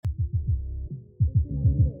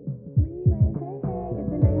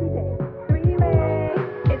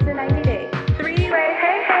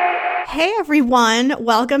Hey everyone,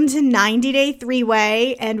 welcome to 90 Day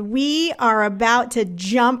Three-Way, and we are about to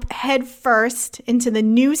jump headfirst into the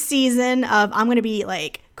new season of, I'm going to be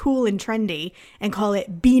like cool and trendy and call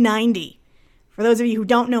it B90. For those of you who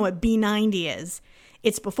don't know what B90 is,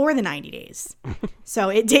 it's before the 90 days. So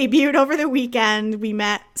it debuted over the weekend. We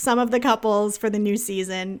met some of the couples for the new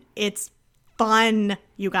season. It's fun,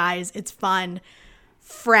 you guys. It's fun.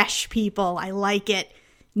 Fresh people. I like it.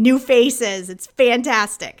 New faces. It's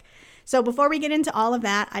fantastic. So before we get into all of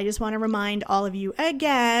that, I just want to remind all of you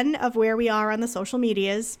again of where we are on the social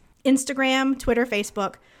medias. Instagram, Twitter,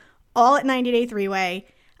 Facebook, all at 90 Day Three-Way.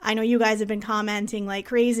 I know you guys have been commenting like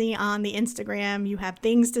crazy on the Instagram. You have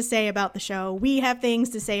things to say about the show. We have things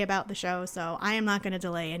to say about the show, so I am not going to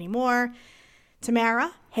delay anymore.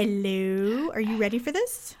 Tamara, hello. Are you ready for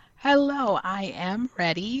this? Hello, I am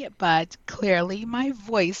ready, but clearly my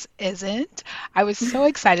voice isn't. I was so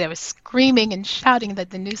excited. I was screaming and shouting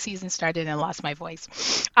that the new season started and lost my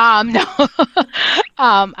voice. No,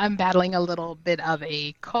 I'm battling a little bit of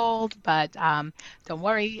a cold, but don't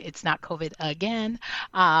worry, it's not COVID again.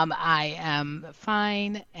 I am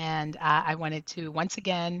fine, and I wanted to once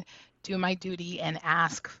again do my duty and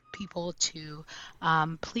ask people to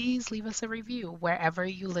please leave us a review wherever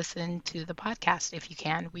you listen to the podcast. If you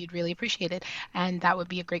can, we'd really appreciate it. And that would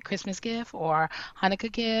be a great Christmas gift or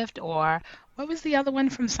Hanukkah gift, or what was the other one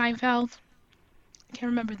from Seinfeld? I can't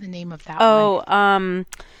remember the name of that one.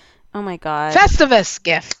 Oh my God. Festivus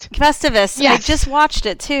gift. Festivus. Yes. I just watched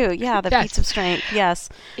it too. Yeah, the Yes. Feats of Strength. Yes.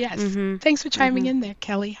 Yes. Mm-hmm. Thanks for chiming in there,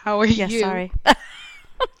 Kelly. How are Yes, you? sorry.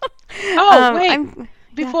 Oh, wait. I'm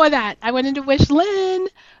Before that, I wanted to wish Lynn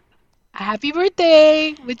a happy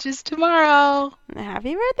birthday, which is tomorrow.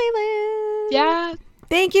 Happy birthday, Liz. Yeah.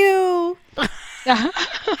 Thank you.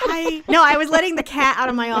 Hi. No, I was letting the cat out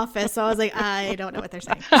of my office, so I was like, I don't know what they're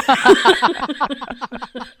saying.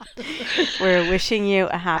 We're wishing you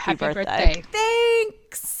a happy birthday.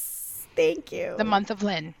 Thanks. Thank you. The month of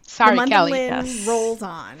Lynn. Sorry, the month Kelly. of Lynn Yes. rolls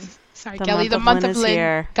on. Sorry, The Kelly. month The of month Lynn of is Lynn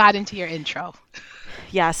here. got into your intro.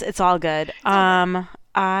 Yes, it's all good.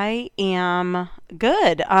 I am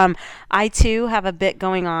good. I too have a bit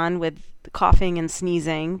going on with coughing and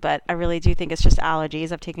sneezing, but I really do think it's just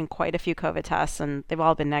allergies. I've taken quite a few COVID tests and they've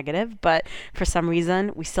all been negative, but for some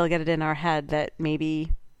reason we still get it in our head that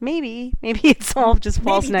maybe it's all just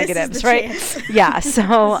false Maybe this is negatives, the right? chance. Yeah. So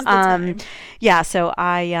This is the time. yeah, so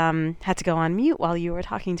I had to go on mute while you were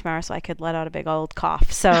talking, Tamara, so I could let out a big old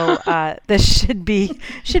cough. So this should be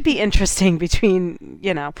interesting between,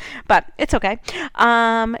 but it's okay.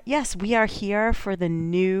 Yes, we are here for the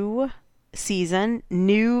new season,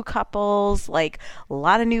 new couples, like a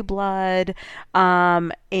lot of new blood,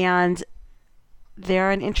 and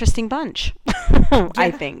they're an interesting bunch, I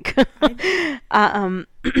think.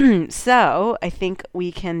 So I think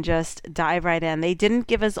we can just dive right in. They didn't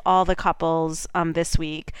give us all the couples this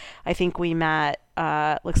week. I think we met,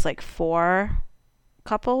 looks like 4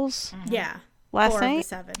 couples Yeah. last 4 of the night.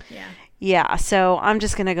 7. Yeah. Yeah, so I'm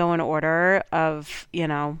just going to go in order of,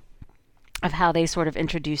 of how they sort of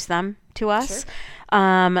introduced them to us.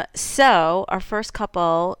 Sure. So our first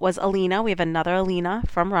couple was Alina. We have another Alina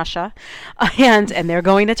from Russia, and they're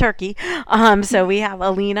going to Turkey. So we have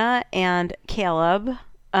Alina and Caleb.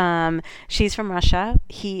 She's from Russia.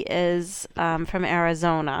 He is from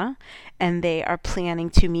Arizona, and they are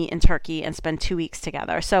planning to meet in Turkey and spend 2 weeks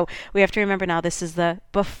together. So we have to remember now this is the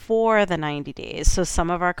before the 90 days. So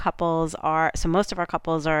most of our couples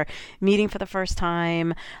are meeting for the first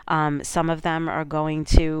time. Some of them are going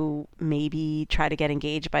to maybe try to get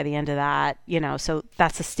engaged by the end of that, so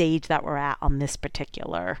that's the stage that we're at on this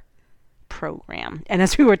particular program. And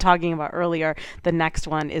as we were talking about earlier, the next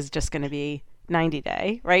one is just going to be 90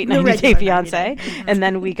 day, right? The 90 Day regular 90 Fiancé. day. Mhm. And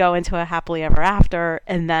then we go into a happily ever after,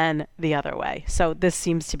 and then the other way. So this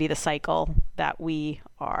seems to be the cycle that we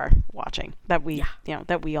are watching, that we,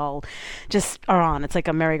 that we all just are on. It's like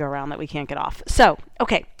a merry-go-round that we can't get off. So,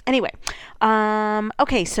 okay. Anyway.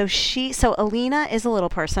 So Alina is a little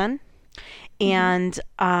person. And,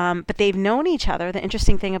 but they've known each other. The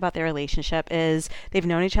interesting thing about their relationship is they've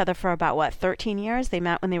known each other for about 13 years. They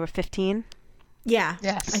met when they were 15. Yeah.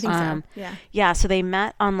 Yes. I think so. Yeah. Yeah, so they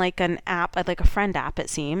met on like an app, like a friend app, it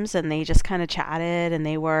seems, and they just kind of chatted and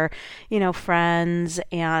they were, friends,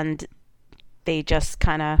 and they just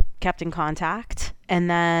kind of kept in contact. And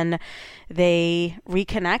then they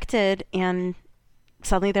reconnected, and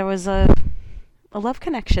suddenly there was a love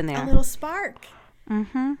connection there. A little spark.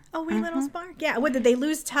 Mm-hmm. A wee little spark. Yeah. What, did they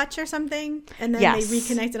lose touch or something? And then Yes. they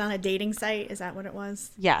reconnected on a dating site? Is that what it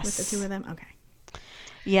was? Yes. With the 2 of them? Okay.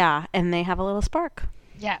 Yeah, and they have a little spark.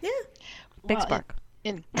 Yeah. Yeah. Big Well, spark.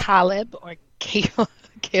 In Caleb or Caleb,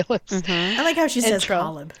 Caleb's I like how she says intro.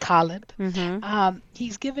 Caleb. Caleb.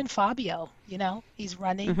 He's given Fabio, he's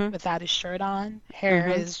running without his shirt on. Hair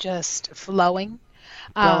is just flowing.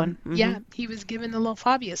 Yeah, he was given the little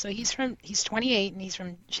Fabio. So he's 28 and he's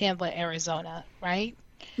from Chandler, Arizona, right?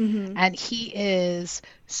 And he is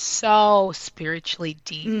so spiritually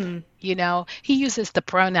deep. He uses the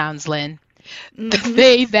pronouns, Lynn. The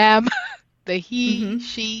they, them, the he,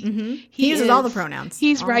 she. He uses all the pronouns.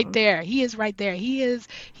 He's all right there. He is right there. He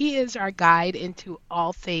is our guide into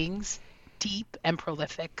all things deep and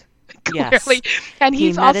prolific. Yes. Clearly. And He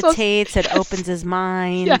he's also meditates, it opens his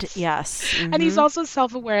mind. Yes. and he's also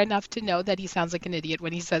self-aware enough to know that he sounds like an idiot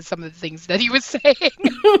when he says some of the things that he was saying.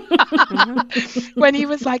 When he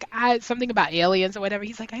was like, something about aliens or whatever,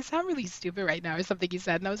 he's like, I sound really stupid right now, or something he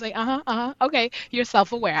said. And I was like, okay, you're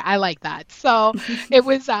self-aware. I like that. So it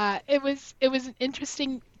was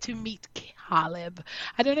interesting to meet Caleb.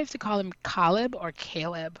 I don't know if to call him Caleb or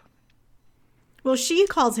Caleb. Well, she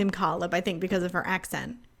calls him Caleb, I think, because of her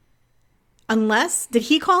accent. Unless, did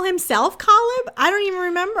he call himself Caleb? I don't even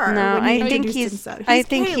remember. No, when he I think introduced he's himself. I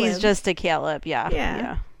think Caleb. he's just a Caleb.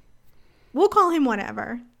 Yeah. We'll call him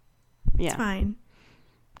whatever. Yeah. It's fine.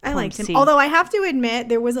 I liked him. see. Although I have to admit,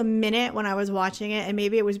 there was a minute when I was watching it, and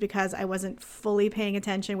maybe it was because I wasn't fully paying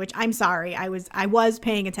attention, which I'm sorry. I was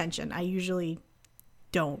paying attention. I usually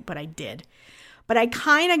don't, but I did. But I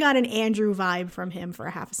kind of got an Andrew vibe from him for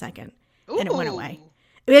a half a second, and it went away.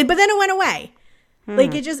 But then it went away.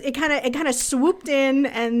 Like it kind of swooped in,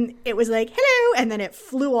 and it was like hello, and then it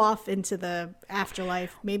flew off into the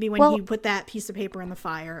afterlife. Maybe when he put that piece of paper in the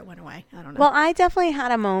fire, it went away. I don't know. Well, I definitely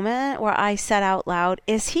had a moment where I said out loud,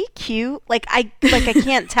 "Is he cute?" Like I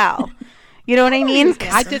can't tell. You know what I mean?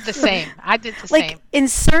 I did the same. Like in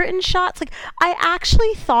certain shots, like I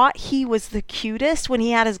actually thought he was the cutest when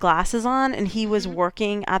he had his glasses on and he was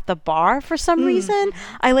working at the bar for some reason.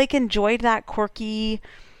 I enjoyed that quirky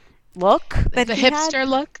look that the he hipster had.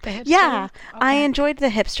 look. The hipster Yeah, look? I Okay. enjoyed the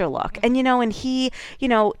hipster look. And, and he,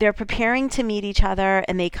 they're preparing to meet each other,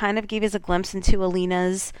 and they kind of gave us a glimpse into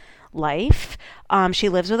Alina's life. She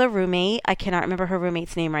lives with a roommate. I cannot remember her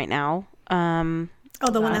roommate's name right now.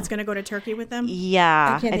 the one that's going to go to Turkey with them?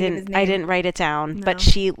 Yeah, I can't think of his I name. didn't write it down, No. but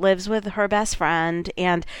she lives with her best friend,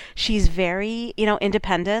 and she's very,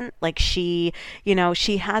 independent. Like she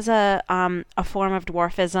has a form of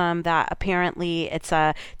dwarfism that apparently it's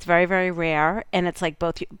very, very rare, and it's like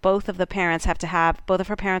both of the parents have to have, both of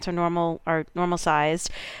her parents are normal sized,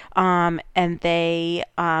 and they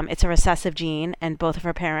it's a recessive gene, and both of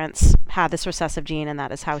her parents had this recessive gene, and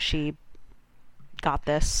that is how she got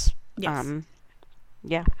this. Yes.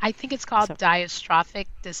 Yeah. I think it's called dystrophic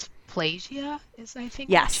dysplasia. I think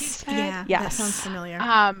Yes. what she said. Yeah, Yes. that sounds familiar.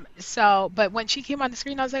 But when she came on the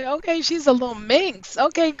screen, I was like, okay, she's a little minx.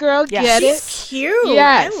 Okay, girl, Yes. get it. She's cute.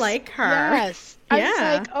 Yes. I like her. Yes. I was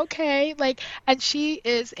Yeah. like, okay, and she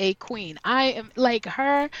is a queen. I am like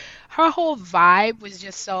her whole vibe was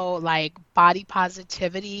just so body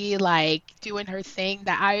positivity, doing her thing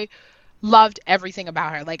that I loved everything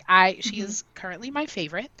about her. She is currently my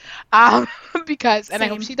favorite, because, and I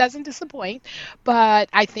hope Same. she doesn't disappoint, but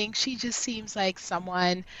I think she just seems like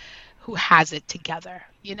someone who has it together.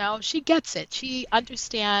 She gets it. She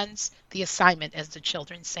understands the assignment, as the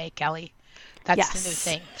children say, Kelly. That's the new Yes.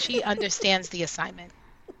 thing. She understands the assignment.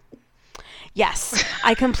 Yes,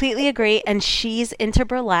 I completely agree. And she's into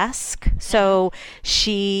burlesque. So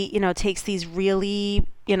she, takes these really,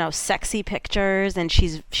 sexy pictures, and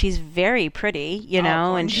she's very pretty,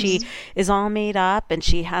 and she is all made up, and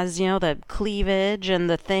she has, the cleavage and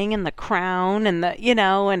the thing and the crown and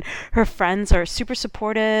and her friends are super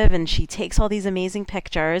supportive, and she takes all these amazing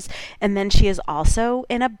pictures. And then she is also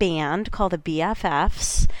in a band called the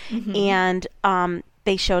BFFs, and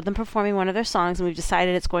they showed them performing one of their songs, and we've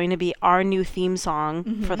decided it's going to be our new theme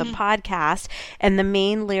song for the podcast. And the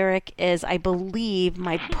main lyric is, I believe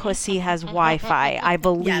my pussy has Wi-Fi. I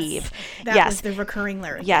believe. Yes. That was the recurring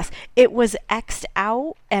lyric. Yes. It was X'd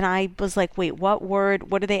out, and I was like, wait, what word?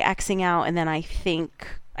 What are they Xing out? And then I think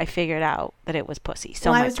I figured out that it was pussy. So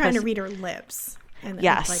I my was trying to pussy- read her lips. And it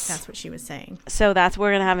Yes. looked like that's what she was saying. So we're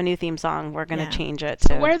going to have a new theme song. We're going to Yeah. change it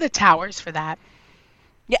to... Where are the towers for that?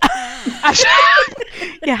 Yeah.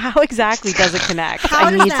 Yeah, how exactly does it connect? How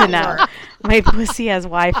I does need to that know. work? My pussy has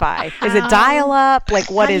Wi-Fi. Is it dial-up? What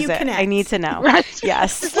how do is you it? I connect? need to know. Right.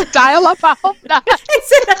 Yes. Dial up. I hope not.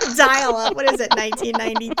 Is it a dial-up? What is it,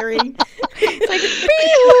 1993?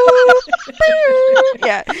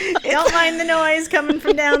 Yeah. Don't mind the noise coming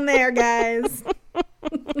from down there, guys.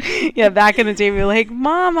 Yeah, back in the day, we were like,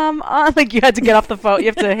 Mom, I'm on. Like, you had to get off the phone. You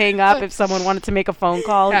have to hang up if someone wanted to make a phone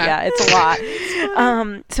call. Yeah, it's a lot.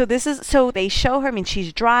 So they show her, I mean,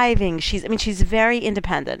 she's driving. She's very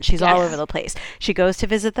independent. She's all over the place. She goes to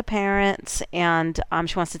visit the parents, and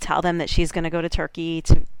she wants to tell them that she's going to go to Turkey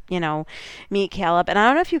to, meet Caleb. And I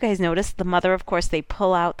don't know if you guys noticed, the mother, of course, they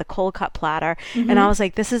pull out the cold cut platter. And I was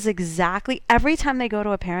like, this is exactly, every time they go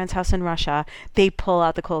to a parent's house in Russia, they pull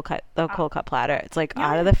out the cold cut platter. It's like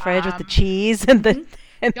out of the fridge with the cheese and the...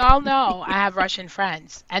 Y'all know I have Russian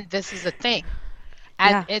friends, and this is a thing.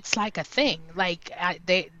 And it's like a thing. Like,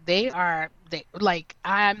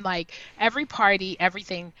 I'm like, every party,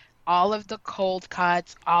 everything, all of the cold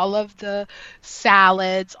cuts, all of the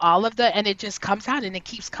salads, and it just comes out and it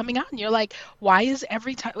keeps coming out. And you're like, why is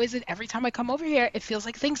every time I come over here, it feels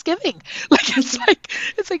like Thanksgiving? Like, it's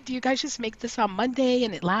like, do you guys just make this on Monday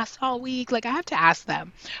and it lasts all week? Like, I have to ask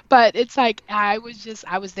them. But it's like, I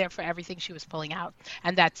was there for everything she was pulling out.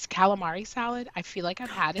 And that's calamari salad. I feel like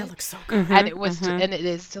I've had it. That looks so good. And and it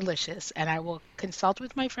is delicious. And I will consult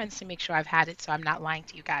with my friends to make sure I've had it, so I'm not lying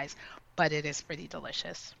to you guys. But it is pretty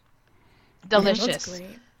delicious. Delicious.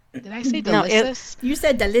 Did I say delicious? You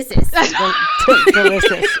said delicious.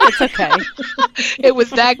 Delicious. It's okay. It was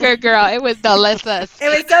that good, girl. It was delicious. It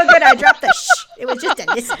was so good. I dropped the shh. It was just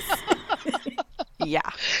delicious.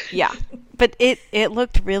 Yeah. But it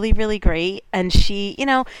looked really, really great. And she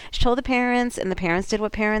told the parents, and the parents did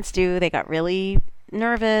what parents do. They got really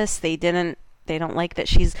nervous. They don't like that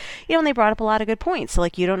she's, and they brought up a lot of good points. So,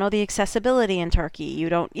 like, you don't know the accessibility in Turkey. You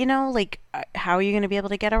don't, like, how are you going to be able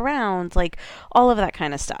to get around? Like, all of that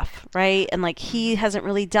kind of stuff, right? And, like, he hasn't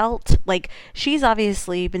really dealt, like, she's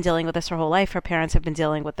obviously been dealing with this her whole life. Her parents have been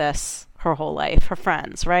dealing with this her whole life, her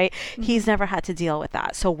friends, right? He's never had to deal with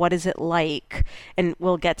that. So what is it like? And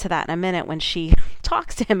we'll get to that in a minute when she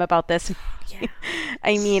talks to him about this. Yeah.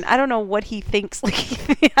 I mean, I don't know what he thinks,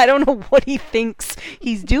 like, I don't know what he thinks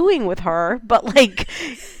he's doing with her, but, like,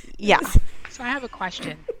 yeah. So I have a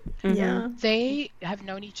question. Yeah. They have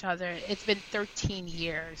known each other. It's been 13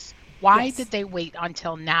 years. Why did they wait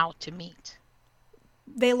until now to meet?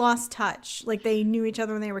 They lost touch. Like, they knew each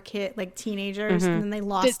other when they were teenagers, and then they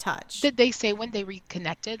lost touch. Did they say when they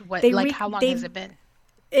reconnected? How long has it been?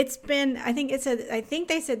 It's been, I think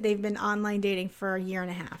they said they've been online dating for a year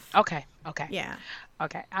and a half. Okay. Yeah.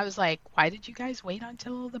 Okay. I was like, why did you guys wait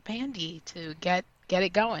until the pandy to get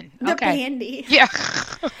it going? The pandy. Yeah.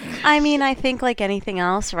 I mean, I think like anything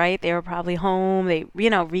else, right? They were probably home. They,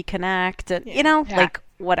 reconnect, and like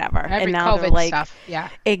whatever. And now COVID they're like, stuff. Yeah.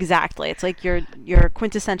 Exactly. It's like your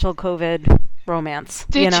quintessential COVID romance.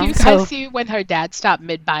 Did you guys see when her dad stopped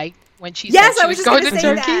mid-bite? When she said she was going to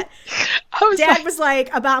Turkey? That. Dad was like,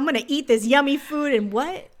 I'm going to eat this yummy food and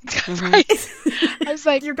what? Right. I was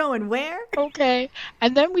like, you're going where? Okay.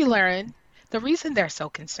 And then we learned the reason they're so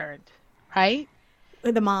concerned, right?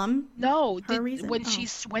 The mom? No. Reason? When she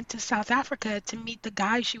went to South Africa to meet the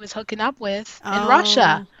guy she was hooking up with in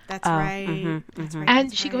Russia. That's right. That's right.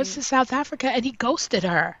 And she goes to South Africa and he ghosted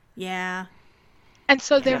her. Yeah. And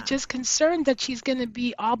so they're just concerned that she's going to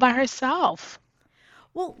be all by herself.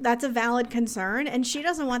 Well, that's a valid concern, and she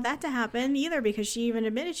doesn't want that to happen either, because she even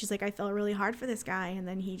admitted, she's like, I felt really hard for this guy, and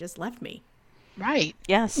then he just left me. Right.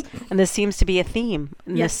 Yes. And this seems to be a theme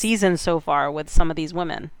in this season so far with some of these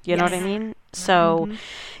women. You know what I mean? So,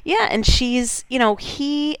 yeah, and she's, he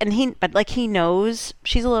knows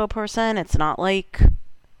she's a little person. It's not like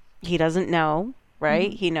he doesn't know,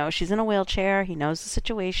 right? He knows she's in a wheelchair. He knows the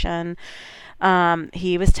situation.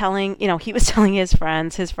 He was telling his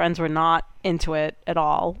friends were not into it at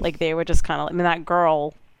all. Like, they were just kind of, that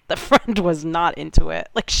girl, the friend, was not into it.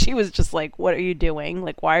 Like, she was just like, what are you doing?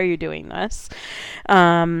 Like, why are you doing this?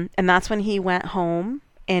 And that's when he went home,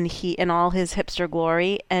 and he, in all his hipster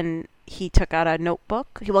glory, and he took out a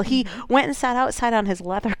notebook. He went and sat outside on his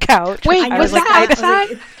leather couch. Wait, was that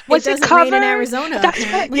outside? Was it covered in Arizona? That's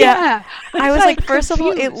right. Yeah. I was like, first of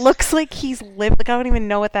all, it looks like he's lived. Like, I don't even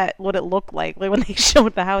know what it looked like. Like, when they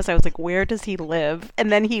showed the house, I was like, where does he live?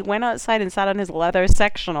 And then he went outside and sat on his leather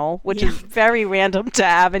sectional, which is very random to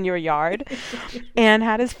have in your yard, and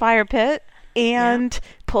had his fire pit, and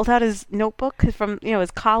pulled out his notebook from,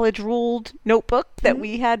 his college ruled notebook that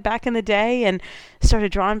we had back in the day, and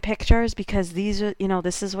started drawing pictures, because these are,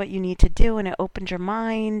 this is what you need to do, and it opened your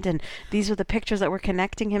mind, and these are the pictures that were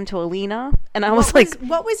connecting him to Alina. And I was like,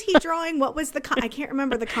 what was he drawing? What was I can't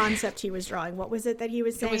remember the concept he was drawing. What was it that he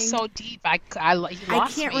was saying? It was so deep. He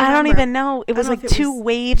lost me. I don't even know. It was like two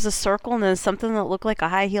waves, a circle, and then something that looked like a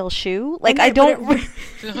high heel shoe. Like, I don't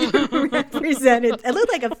represented. It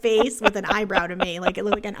looked like a face with an eyebrow to me. Like, it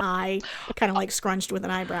looked like an eye, kind of like scrunched with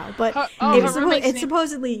an eyebrow. But it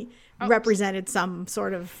supposedly represented some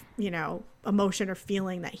sort of, emotion or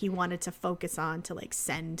feeling that he wanted to focus on to like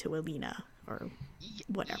send to Alina or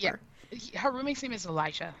whatever. Yeah. Her roommate's name is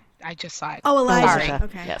Elijah. I just saw it. Oh, Elijah. Sorry.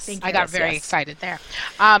 Okay. Yes. Thank you. I got very excited there.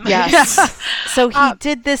 Yes. So he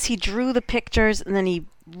did this. He drew the pictures, and then he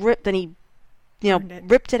ripped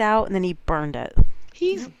it out, and then he burned it.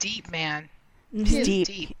 He's deep, man. He's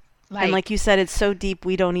deep. And like you said, it's so deep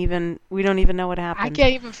we don't even know what happened. I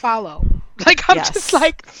can't even follow. Like I'm just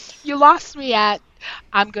like, you lost me at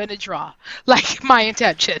I'm gonna draw. Like my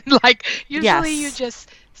intention. Like usually you just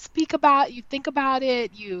you think about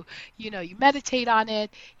it, you meditate on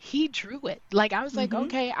it. He drew it. Like I was like,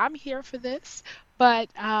 okay, I'm here for this. But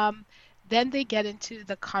then they get into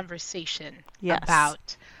the conversation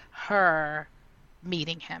about her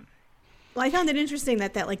meeting him. Well, I found it interesting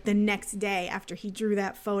that like the next day after he drew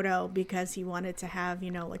that photo, because he wanted to have,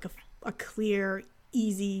 like a clear,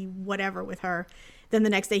 easy whatever with her, then the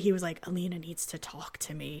next day he was like, Alina needs to talk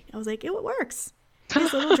to me. I was like, it works.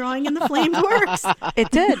 His little drawing in the flames works. It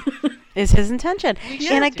did. Is his intention.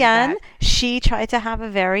 And again, she tried to have a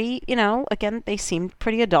very, again, they seemed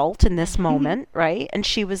pretty adult in this moment, right? And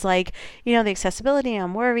she was like, the accessibility,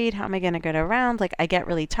 I'm worried. How am I going to get around? Like, I get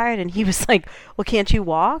really tired. And he was like, well, can't you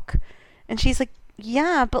walk? And she's like,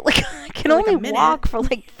 yeah, but like I can only walk for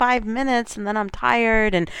like 5 minutes and then I'm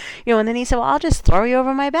tired. And, and then he said, well, I'll just throw you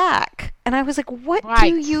over my back. And I was like, what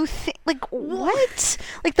do you think? Like, what?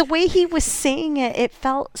 Like the way he was saying it, it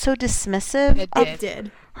felt so dismissive It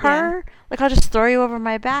did. Her. Yeah. Like, I'll just throw you over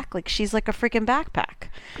my back. Like she's like a freaking backpack.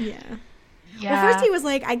 Yeah. Well, first he was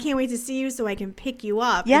like, I can't wait to see you so I can pick you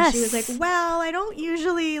up. Yes. And she was like, well, I don't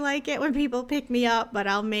usually like it when people pick me up, but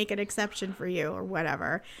I'll make an exception for you or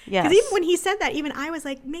whatever. Yes. Because even when he said that, even I was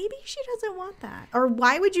like, maybe she doesn't want that. Or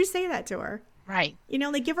why would you say that to her? Right.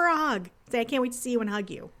 Like give her a hug. Say, I can't wait to see you and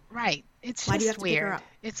hug you. Right. It's why just do you have to weird. pick her up?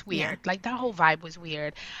 It's weird. Yeah. Like that whole vibe was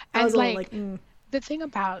weird. And I was like the thing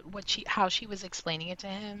about how she was explaining it to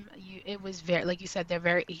him, it was very, like you said,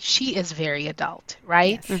 she is very adult,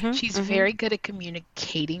 right? Yes. She's very good at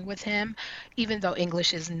communicating with him, even though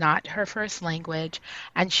English is not her first language.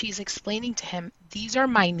 And she's explaining to him, these are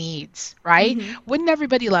my needs, right? Wouldn't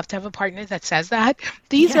everybody love to have a partner that says that?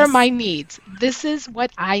 These are my needs. This is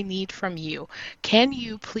what I need from you. Can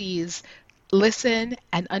you please listen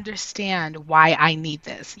and understand why I need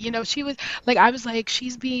this? She was like, I was like,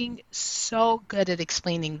 she's being so good at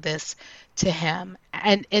explaining this to him.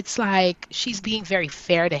 And it's like, she's being very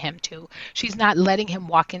fair to him too. She's not letting him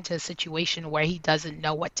walk into a situation where he doesn't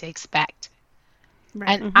know what to expect. Right.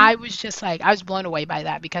 And I was just like, I was blown away by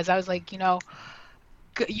that, because I was like,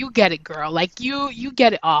 you get it, girl. Like you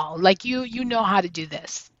get it all. Like you know how to do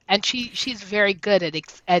this. And she's very good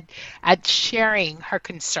at sharing her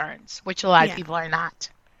concerns, which a lot of people are not.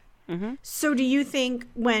 So do you think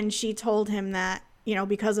when she told him that,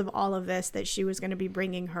 because of all of this, that she was going to be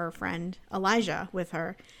bringing her friend Elijah with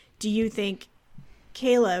her, do you think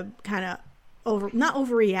Caleb kind of not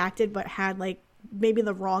overreacted, but had like maybe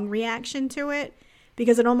the wrong reaction to it?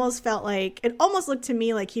 Because it almost looked to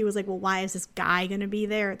me like he was like, well, why is this guy going to be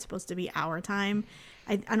there? It's supposed to be our time.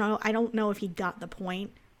 I don't know if he got the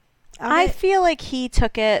point. I feel like he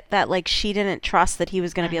took it that like she didn't trust that he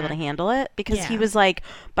was going to be able to handle it, because he was like,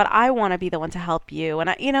 but I want to be the one to help you. And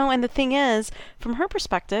and the thing is, from her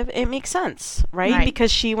perspective, it makes sense, right?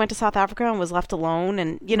 Because she went to South Africa and was left alone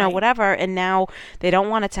and, whatever. And now they don't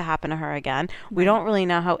want it to happen to her again. We don't really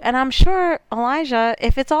know how. And I'm sure Elijah,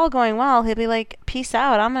 if it's all going well, he'll be like, peace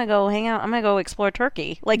out. I'm going to go hang out. I'm going to go explore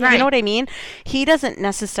Turkey. Like, you know what I mean? He doesn't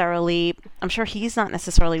necessarily, I'm sure he's not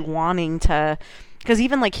necessarily wanting to. Because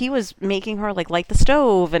even like he was making her like light the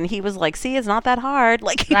stove, and he was like, see, it's not that hard.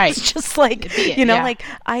 Like he was just like, like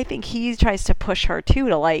I think he tries to push her too,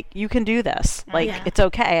 to like, you can do this. Like it's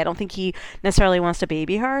okay. I don't think he necessarily wants to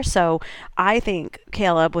baby her. So I think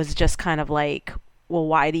Caleb was just kind of like, well,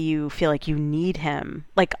 why do you feel like you need him?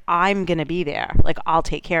 Like, I'm going to be there. Like, I'll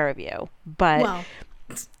take care of you.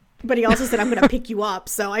 But he also said, I'm going to pick you up.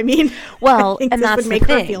 So, I mean, well, I think and this that's would make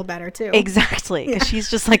the her thing. feel better, too. Exactly. Because she's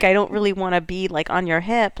just like, I don't really want to be, like, on your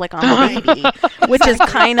hip, like, on the baby. Which is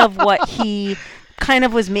kind of what he kind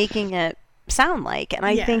of was making it sound like. And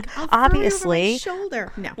I think, obviously,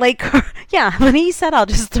 shoulder. No. Like, when he said, I'll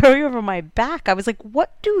just throw you over my back, I was like,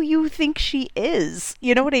 what do you think she is?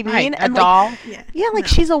 You know what I mean? A doll?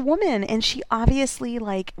 She's a woman, and she obviously,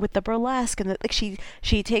 like, with the burlesque, and like she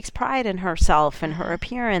takes pride in herself and her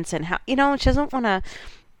appearance, and how, she doesn't want to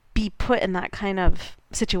be put in that kind of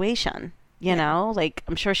situation, you know? Like,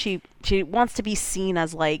 I'm sure she wants to be seen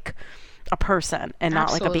as, like, a person and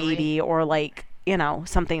not like a baby, or like,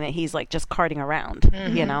 something that he's like just carting around,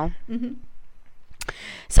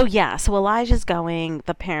 So yeah, so Elijah's going.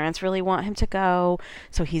 The parents really want him to go,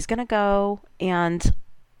 so he's gonna go, and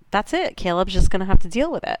that's it. Caleb's just gonna have to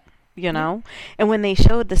deal with it, And when they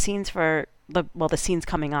showed the scenes for the scenes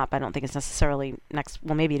coming up, I don't think it's necessarily next.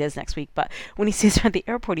 Well, maybe it is next week. But when he sees her at the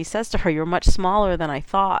airport, he says to her, "You're much smaller than I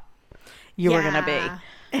thought you were gonna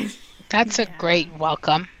be." That's a great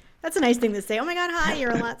welcome. That's a nice thing to say. Oh my God, hi!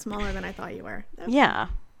 You're a lot smaller than I thought you were. Yeah.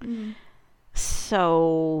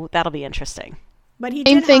 So that'll be interesting. But he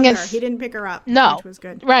did hug her. He didn't pick her up. No, which was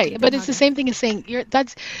good. Right, but it's the same thing as saying you're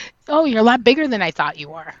a lot bigger than I thought you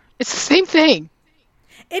were. It's the same thing.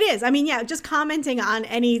 It is. I mean, yeah, just commenting on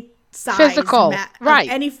any size, physical, right?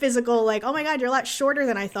 Any physical, like, oh my God, you're a lot shorter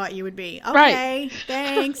than I thought you would be. Okay, right.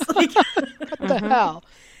 Thanks. Like, what the hell?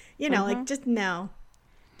 Like just no.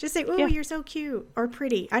 Just say, "Ooh, you're so cute or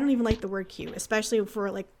pretty." I don't even like the word cute, especially for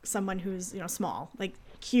like someone who's small. Like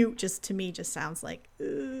cute, just to me, just sounds like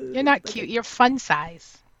you're not cute. You're fun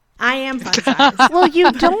size. I am fun size. Well,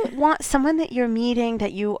 you don't want someone that you're meeting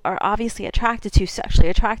that you are obviously attracted to, sexually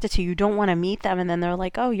attracted to. You don't want to meet them and then they're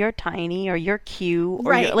like, "Oh, you're tiny," or "You're cute,"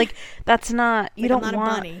 or right? Like that's not. You don't I'm not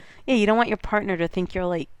want. A bunny. Yeah, you don't want your partner to think you're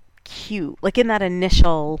like cute, like in that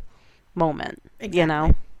initial moment.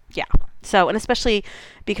 Exactly. Yeah. So, and especially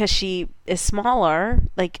because she is smaller,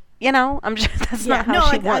 like, I'm just, that's not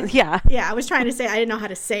how she wants. Yeah, I was trying to say, I didn't know how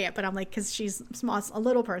to say it, but I'm like, because she's small, a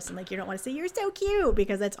little person, like, you don't want to say, "You're so cute,"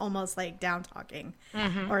 because that's almost like down talking.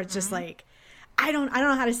 Or it's just like, I don't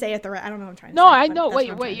know how to say it. I don't know what I'm trying to say. No, I know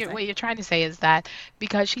what you're trying to say is that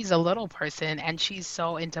because she's a little person and she's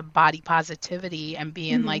so into body positivity and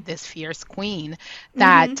being like this fierce queen,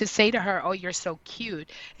 that to say to her, "Oh, you're so cute,"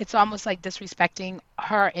 it's almost like disrespecting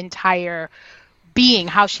her entire being,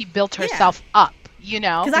 how she built herself up.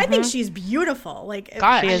 Because I think she's beautiful. Like,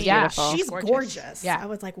 God, she is beautiful. She's gorgeous. Yeah. I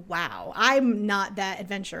was like, wow. I'm not that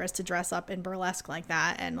adventurous to dress up in burlesque like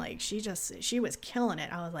that. And like, she was killing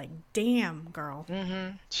it. I was like, damn, girl.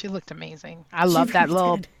 She looked amazing. I love that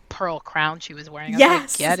little pearl crown she was wearing.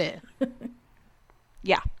 Yes. Get it.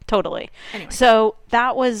 Yeah, totally. Anyway. So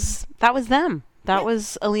that was them. That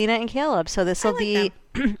was Alina and Caleb. So this will be.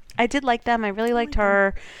 I did like them. I really liked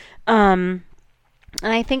her.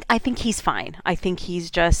 And I think he's fine. I think he's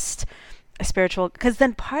just a spiritual. Because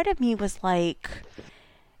then part of me was like,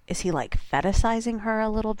 is he like fetishizing her a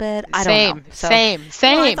little bit? I don't know. Same.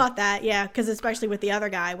 Well, I thought that, yeah, because especially with the other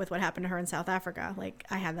guy, with what happened to her in South Africa, like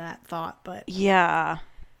I had that thought, but yeah,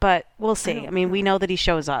 but we'll see. I mean, we know that he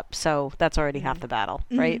shows up, so that's already half the battle,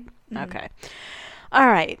 right? Okay. All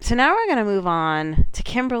right. So now we're gonna move on to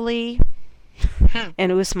Kimberly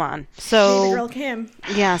and Usman. So baby girl Kim.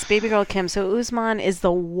 Yes, baby girl Kim. So Usman is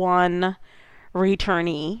the one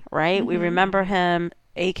returnee, right? We remember him,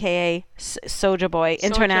 aka Soulja Boy,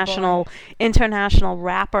 international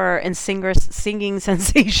rapper and singing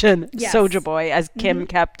sensation, yes. Soulja Boy, as Kim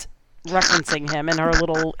kept referencing him in her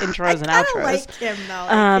little intros and outros. I like Kim though.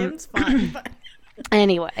 Like, Kim's fun. But...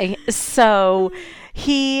 Anyway, so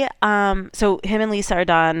so him and Lisa are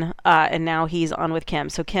done, and now he's on with Kim.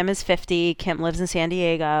 So Kim is 50. Kim lives in San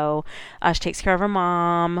Diego. She takes care of her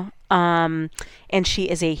mom, and she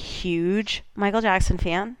is a huge Michael Jackson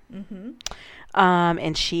fan.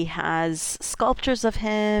 And she has sculptures of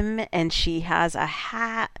him, and she has a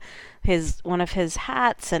hat, one of his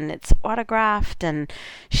hats, and it's autographed, and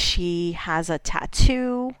she has a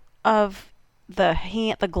tattoo of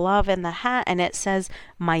the glove and the hat, and it says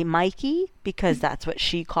 "My Mikey," because that's what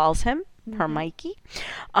she calls him, her Mikey.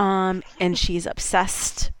 And she's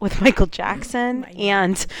obsessed with Michael Jackson.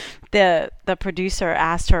 And the producer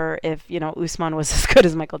asked her if Usman was as good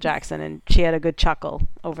as Michael Jackson, and she had a good chuckle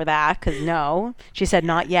over that, because no, she said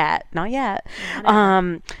not yet. So yeah,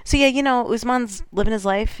 Usman's living his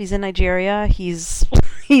life. He's in Nigeria. He's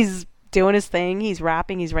doing his thing. He's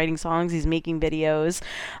rapping, he's writing songs, he's making videos,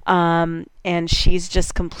 and she's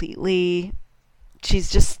just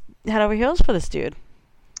head over heels for this dude.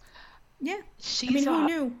 Yeah, who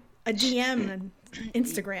knew a DM and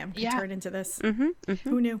Instagram could turn into this?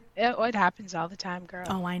 Who knew? It happens all the time, girl.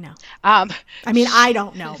 Oh, I know. I mean, I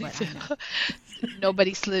don't know, but I know.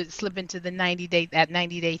 Nobody slip into the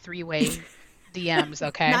 90-day three-way DMs,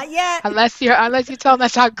 okay? Not yet. Unless you're telling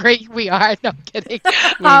us how great we are. No, I'm kidding.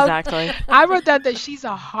 Exactly. I wrote down that she's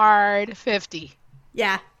a hard 50.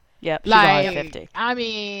 Yeah. Yep. She's a hard 50. I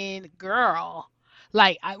mean, girl.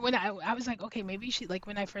 Like I was like, okay, maybe she, like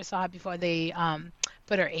when I first saw her before they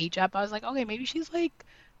put her age up, I was like, okay, maybe she's like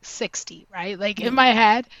 60, right? Like in my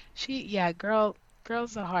head,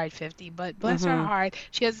 girl's a hard 50, but bless her heart,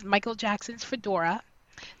 she has Michael Jackson's fedora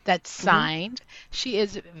that's signed. She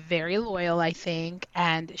is very loyal, I think,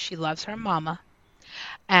 and she loves her mama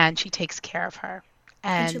and she takes care of her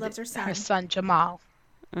And she and loves her her son. son Jamal.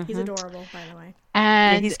 He's adorable, by the way.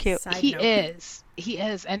 Yeah, And he's cute. Side he note. is, he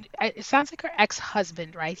is, and it sounds like her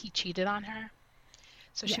ex-husband, right? He cheated on her.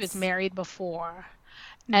 So she was Yes. married before.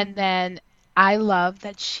 And then I love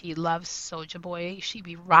that she loves Soulja Boy. She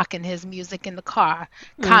be rocking his music in the car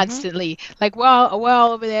constantly. Like, well,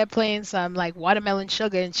 over there playing some like Watermelon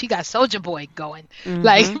Sugar, and she got Soulja Boy going.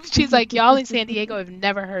 Like, she's like, y'all in San Diego have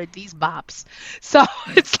never heard these bops. So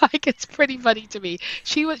it's like it's pretty funny to me.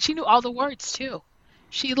 She knew all the words too.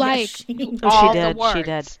 She like she knew did. Oh, all the she did.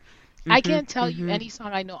 words. I can't tell you any song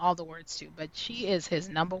I know all the words to, but she is his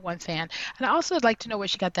number one fan. And I also would like to know where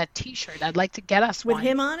she got that T-shirt. I'd like to get us With one.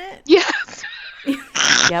 him on it? Yes.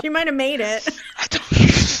 Yep. She might have made it.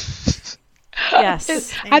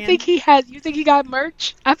 Yes. I think he has. You think he got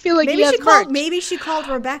merch? I feel like he Maybe has she called. merch. Maybe she called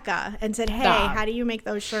Rebecca and said, "Hey, Stop. how do you make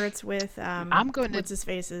those shirts with I'm going to- what's his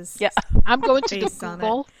faces?" Yeah. I'm going to the Based on it.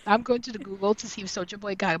 Google. I'm going to the Google to see if Soulja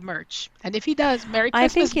Boy got merch. And if he does, Merry I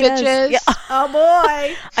Christmas, think he does. bitches. Yeah. Oh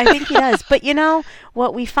boy. I think he does. But you know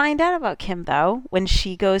what we find out about Kim though, when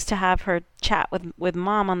she goes to have her chat with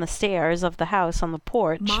mom on the stairs of the house on the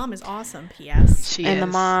porch. Mom is awesome. P.S. She And is.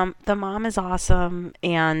 the mom is awesome,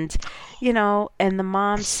 and and the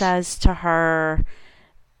mom says to her,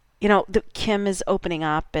 Kim is opening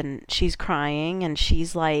up and she's crying and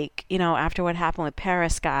she's like, after what happened with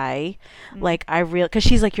Paris guy, like because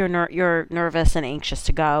she's like, you're nervous and anxious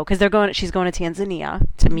to go because she's going to Tanzania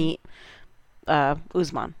to meet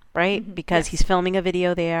Usman, right? Because he's filming a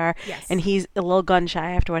video there, Yes. and he's a little gun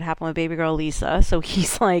shy after what happened with baby girl Lisa. So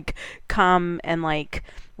he's like, come and like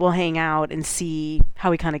we'll hang out and see how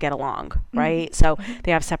we kind of get along, right? So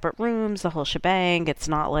they have separate rooms, the whole shebang. It's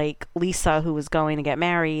not like Lisa who was going to get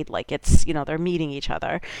married, like it's they're meeting each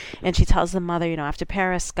other. And she tells the mother, after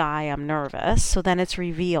Paris guy, I'm nervous. So then it's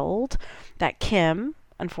revealed that Kim,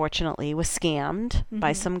 unfortunately, was scammed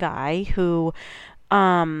by some guy who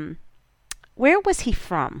where was he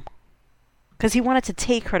from? Because he wanted to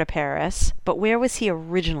take her to Paris, but where was he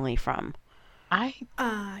originally from? I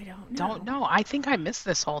I don't know. don't know. I think I missed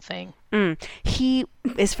this whole thing. He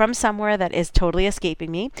is from somewhere that is totally escaping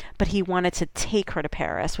me, but he wanted to take her to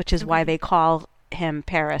Paris, which is why they call him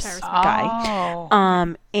Paris guy.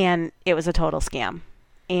 Oh. And it was a total scam.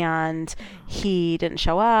 And he didn't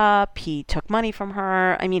show up. He took money from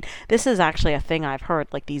her. I mean, this is actually a thing I've heard,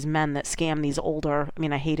 like these men that scam these older, I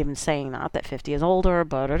mean, I hate even saying that 50 is older,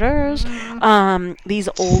 but it is. These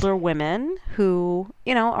older women who,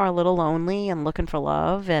 are a little lonely and looking for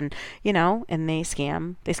love and, and they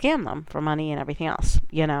scam them for money and everything else,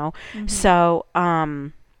 So,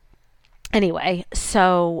 anyway,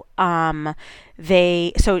 so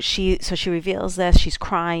she reveals this, she's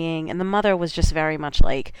crying, and the mother was just very much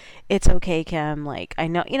like, it's okay, Kim, like I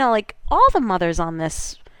know, like all the mothers on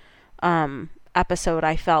this episode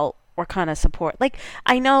I felt were kind of like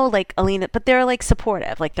I know like Alina, but they're like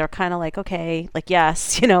supportive, like they're kind of like, okay, like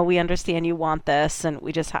yes, we understand you want this and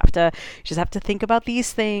we just have to think about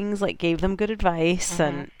these things, like gave them good advice.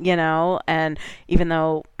 And and even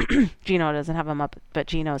though Gino doesn't have him up, but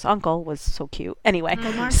Gino's uncle was so cute anyway.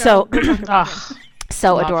 Marco. So Ugh.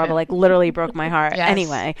 so Love adorable, him. like literally broke my heart. Yes.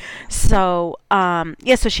 Anyway, so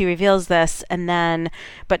so she reveals this, and then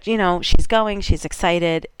but she's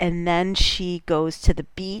excited, and then she goes to the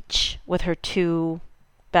beach with her two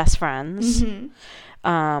best friends,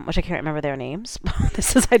 which I can't remember their names.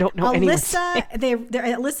 I don't know anyone's name. Alyssa, they're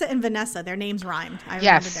Alyssa and Vanessa. Their names rhymed. I remember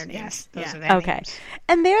Yes. their names. Yes. Those Yeah. are their Okay. names.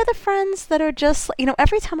 And they're the friends that are just,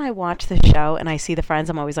 every time I watch the show and I see the friends,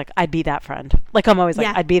 I'm always like, I'd be that friend. Like, I'm always like,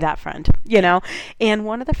 Yeah. I'd be that friend, And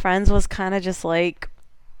one of the friends was kind of just like,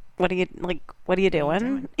 what are you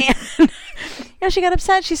doing? And she got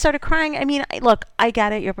upset. She started crying. I mean, look, I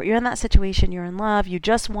get it. You're in that situation. You're in love. You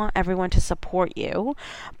just want everyone to support you.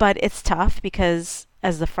 But it's tough because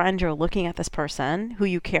as the friend, you're looking at this person who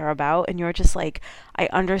you care about and you're just like, I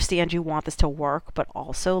understand you want this to work, but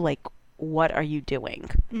also like, what are you doing?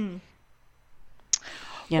 You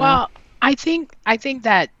know? Well, I think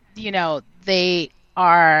that they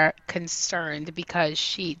are concerned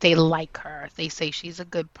because they like her. They say she's a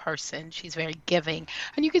good person. She's very giving,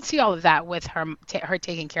 and you can see all of that with her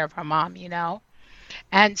taking care of her mom.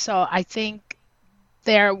 And so I think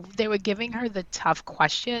they were giving her the tough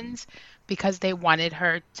questions because they wanted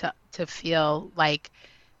her to feel like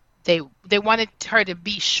they wanted her to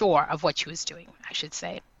be sure of what she was doing, I should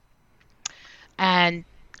say. And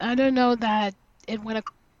I don't know that it went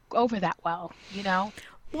over that well.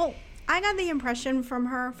 Well, I got the impression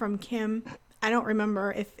from Kim, I don't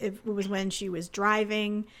remember if it was when she was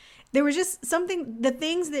driving. There was just something, the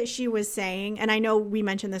things that she was saying, and I know we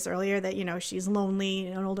mentioned this earlier that, you know, she's lonely,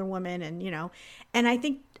 an older woman, and, you know, and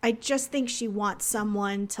I just think she wants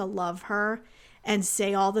someone to love her and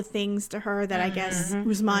say all the things to her that I guess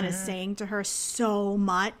Usman is saying to her so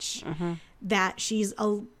much that she's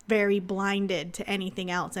very blinded to anything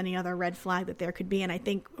else, any other red flag that there could be. And I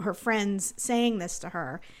think her friends saying this to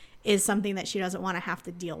her is something that she doesn't want to have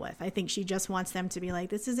to deal with. I think she just wants them to be like,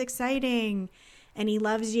 this is exciting, and he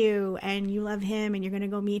loves you, and you love him, and you're going to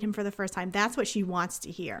go meet him for the first time. That's what she wants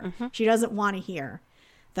to hear. She doesn't want to hear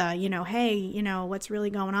the, you know, hey, you know, what's really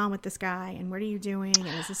going on with this guy, and what are you doing, and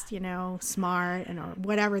is this, you know, smart, and or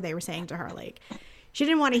whatever they were saying to her. Like, she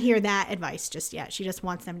didn't want to hear that advice just yet. She just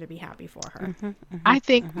wants them to be happy for her. I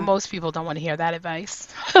think most people don't want to hear that advice.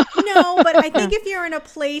 No, but I think if you're in a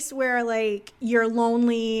place where, like, you're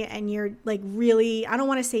lonely and you're, like, really, I don't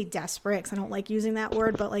want to say desperate because I don't like using that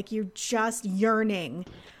word, but, like, you're just yearning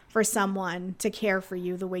for someone to care for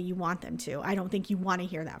you the way you want them to. I don't think you want to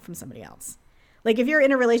hear that from somebody else. Like, if you're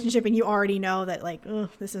in a relationship and you already know that, like, ugh,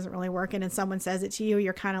 this isn't really working, and someone says it to you,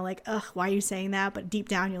 you're kind of like, ugh, why are you saying that? But deep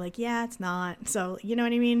down, you're like, yeah, it's not. So, you know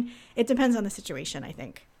what I mean? It depends on the situation, I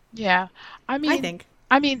think. Yeah. I think.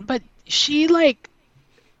 But she, like,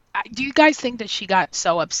 do you guys think that she got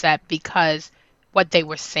so upset because what they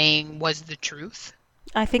were saying was the truth?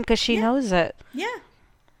 I think because she knows it. Yeah.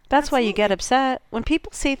 That's why you get upset. When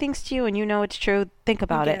people say things to you and you know it's true, think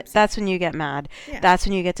about it. upset. That's when you get mad. Yeah. That's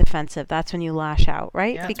when you get defensive. That's when you lash out,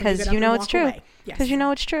 right? Yeah. Because When you you get know up it's and true. walk away. Yes. Because you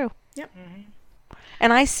know it's true. Yep.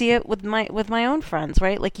 And I see it with my own friends,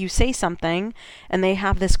 right? Like, you say something and they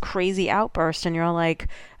have this crazy outburst and you're like,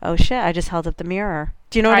 oh shit, I just held up the mirror.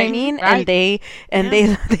 Do you know what I Right, mean? right. And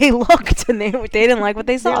they looked and they didn't like what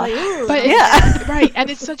they saw. They're like, ooh. But right, and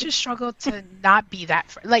it's such a struggle to not be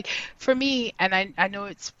that. Like, for me, and I know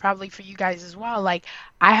it's probably for you guys as well, like,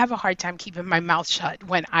 I have a hard time keeping my mouth shut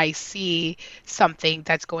when I see something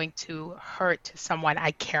that's going to hurt someone I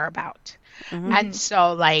care about. And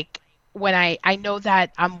so, like, when I know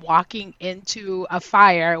that I'm walking into a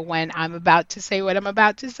fire when I'm about to say what I'm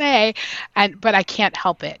about to say, but I can't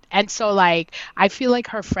help it. And so, like, I feel like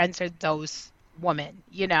her friends are those women,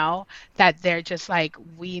 you know, that they're just like,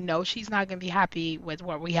 we know she's not going to be happy with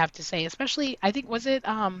what we have to say. Especially, I think, was it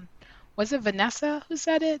Vanessa who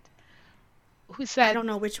said it? Who said I don't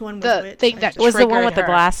know which one was the which. thing I that It was the one triggered with the her?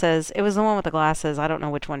 glasses. It was the one with the glasses. I don't know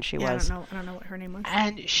which one she Yeah, was. I don't know what her name was.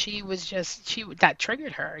 And she was just that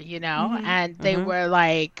triggered her, you know, and they were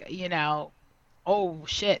like, you know, oh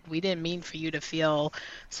shit, we didn't mean for you to feel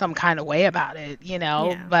some kind of way about it, you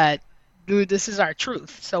know, Yeah. but dude, this is our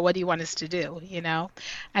truth. So what do you want us to do, you know?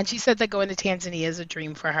 And she said that going to Tanzania is a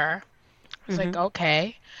dream for her. I was like,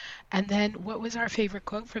 okay. And then what was our favorite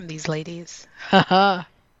quote from these ladies?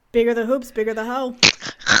 Bigger the hoops, bigger the hoe.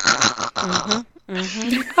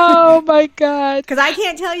 Oh my God. Because I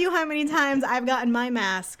can't tell you how many times I've gotten my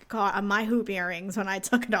mask caught on my hoop earrings when I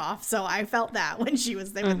took it off. So I felt that when she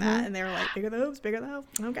was doing that. And they were like, bigger the hoops, bigger the hoe.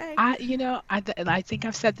 Okay. I think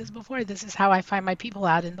I've said this before. This is how I find my people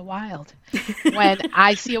out in the wild. When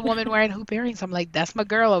I see a woman wearing hoop earrings, I'm like, that's my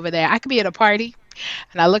girl over there. I could be at a party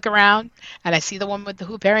and I look around and I see the woman with the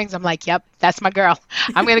hoop earrings. I'm like, yep, that's my girl.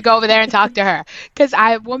 I'm going to go over there and talk to her. Because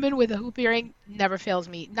a woman with a hoop earring never fails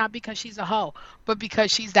me. Not because she's a hoe, but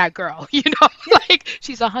because she's that girl. You know, like,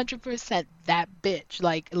 she's 100% that bitch,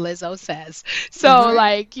 like Lizzo says. So,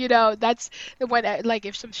 like, you know, that's when, like,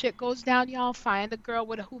 if some shit goes down, y'all find a girl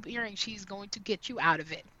with a hoop earring. She's going to get you out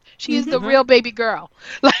of it. She is the real baby girl.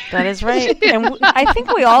 Like, That is right. And I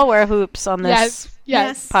think we all wear hoops on this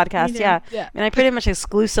Yes. podcast. we do. Yeah. Yeah. And I pretty much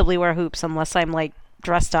exclusively wear hoops unless I'm like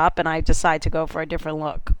dressed up and I decide to go for a different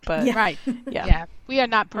look. But Right. Yeah. Yeah. We are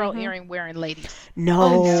not pearl earring wearing ladies.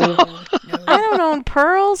 no. I don't own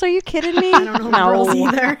pearls. Are you kidding me? I don't know No. girls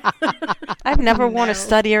either. I've never worn No. a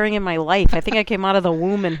stud earring in my life. I think I came out of the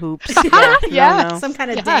womb in hoops. Yeah. No. Some kind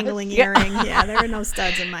of Yes. dangling earring. Yeah, there are no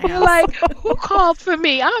studs in my You're house. like, who called for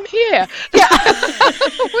me? I'm here.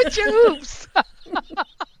 With your hoops.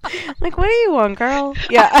 Like, what do you want, girl?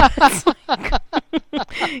 Yeah. It's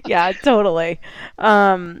like- yeah, totally.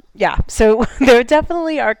 Yeah, so there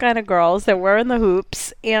definitely are kind of girls that wear in the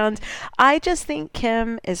hoops. And I just think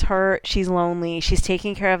Kim is hurt. She's lonely. She's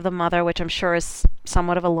taking care of the mother, which I'm sure is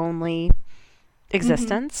somewhat of a lonely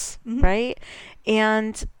existence, right?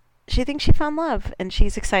 And she thinks she found love and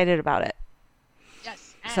she's excited about it.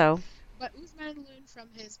 Yes. So, But Usman learned from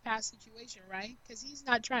his past situation, right? Because he's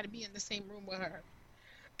not trying to be in the same room with her.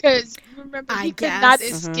 Because remember, I he could not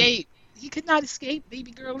guess. escape. He could not escape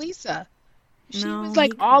baby girl Lisa. She No, was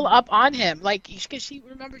like he all couldn't. up on him, like because she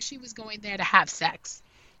remember she was going there to have sex.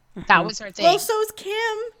 That was her thing. Well, so's Kim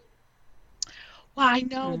Well, I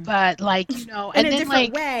know, but like in and a then different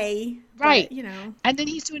like way. right, But, and then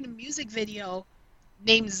he's doing a music video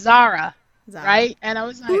named Zara, Zara. right? And I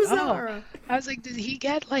was like, Who's oh, Zara? I was like, did he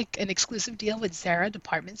get like an exclusive deal with Zara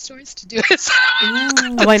department stores to do his?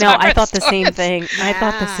 Oh, I know. I thought the same thing. I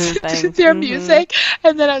thought the same thing. Their Mhm. music,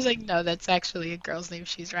 and then I was like, no, that's actually a girl's name.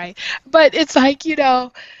 She's right, but it's like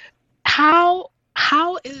how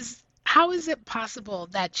is it possible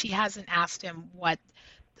that she hasn't asked him what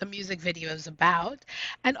the music video is about?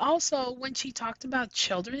 And also, when she talked about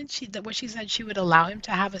children, what she said she would allow him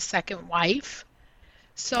to have a second wife.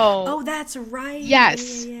 So Oh, that's right.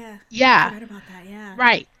 yes, Yeah. I yeah, forgot about that. Yeah.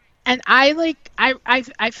 right. And I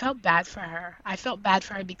felt bad for her. I felt bad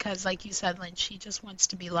for her because, like you said, Lynn, she just wants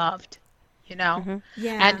to be loved, you know? Mhm.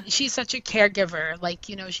 Yeah. And she's such a caregiver. Like,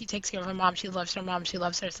 she takes care of her mom. She loves her mom. She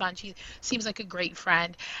loves her son. She seems like a great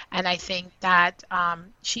friend. And I think that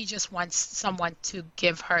she just wants someone to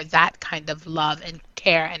give her that kind of love and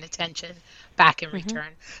care and attention back in return.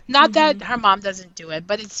 Not that her mom doesn't do it,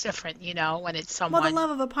 but it's different, when it's Well, someone. the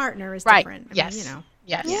love of a partner is Right. different. I Yes. mean,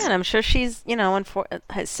 Yes. Yeah, and I'm sure she's,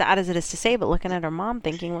 as sad as it is to say, but looking at her mom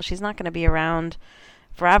thinking, well, she's not going to be around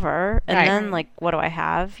forever. And Right. then, like, what do I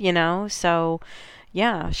have, So,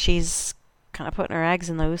 yeah, she's kind of putting her eggs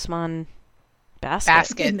in the Usman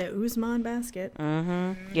basket. in the Usman basket.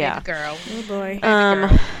 Mm-hmm. Yeah. Baby girl. Oh boy.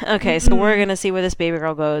 Okay, so we're going to see where this baby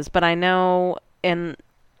girl goes. But I know in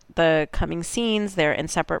the coming scenes, they're in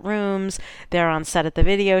separate rooms. They're on set at the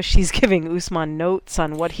video. She's giving Usman notes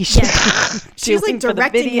on what he should be She's doing like for the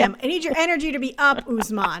directing video. him. I need your energy to be up,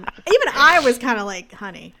 Usman. Even I was kind of like,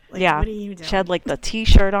 honey, like, Yeah, what are you doing? she had like the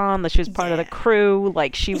T-shirt on. That she was part of the Yeah. crew.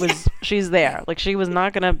 Like she's there. Like she was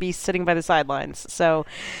not gonna be sitting by the sidelines. So,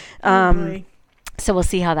 Oh, boy. so we'll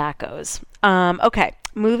see how that goes. Okay,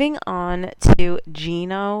 moving on to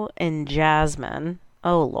Gino and Jasmine.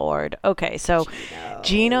 Oh Lord. Okay, so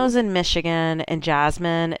Gino's in Michigan and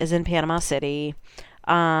Jasmine is in Panama City.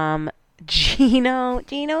 Gino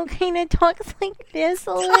kind of talks like this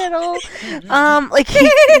a little. Like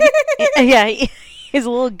yeah, he's a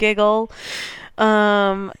little giggle.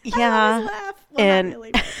 I Yeah. always laugh. Well, and- not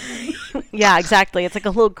really, but- Yeah, exactly. It's like a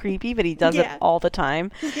little creepy, but he does it Yeah. all the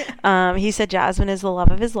time. He said Jasmine is the love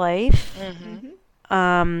of his life.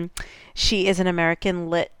 She is an American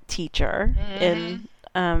lit teacher in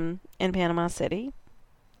Panama City.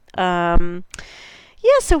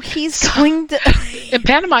 Yeah, so he's going to In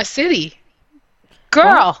Panama City.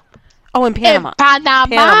 Girl. Oh, in Panama. In Panama.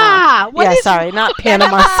 Panama. What Yeah, is sorry, wrong? not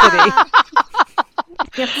Panama City.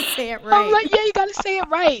 You have to say it I'm right. like, yeah, you gotta say it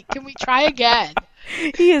right. Can we try again?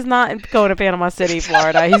 He is not going to Panama City,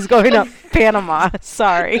 Florida. He's going to Panama.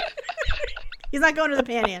 Sorry. He's not going to the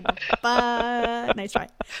panhandle, but nice try.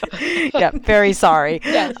 Yeah, very sorry.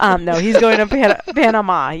 Yes. No, he's going to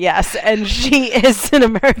Panama. Yes, and she is an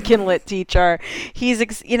American lit teacher. He's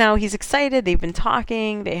he's excited. They've been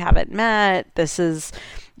talking. They haven't met. This is,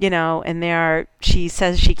 and she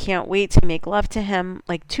says she can't wait to make love to him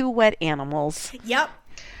like two wet animals. Yep.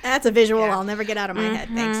 That's a visual Yeah. I'll never get out of my head.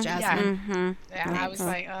 Thanks, Jasmine. Mm-hmm. Yeah, I was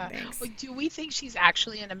like, Thanks. well, do we think she's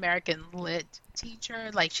actually an American lit teacher?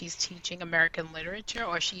 Like she's teaching American literature,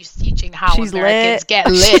 or she's teaching how She's Americans lit. get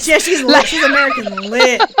lit? Yeah, she's lit. She's American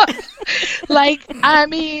lit. Like, I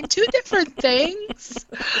mean, two different things.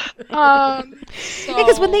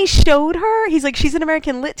 Because when they showed her, he's like, she's an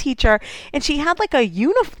American lit teacher, and she had like a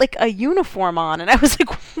uniform on, and I was like,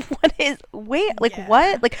 Yeah.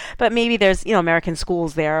 what? Like, but maybe there's American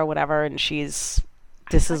schools there or whatever, and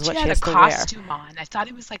this is what she had has a to wear. costume on. I thought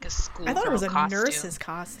it was like a school. I thought it was a costume. nurse's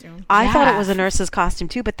costume. I thought it Yeah. was a nurse's costume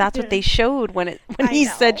too, but that's what they showed when I he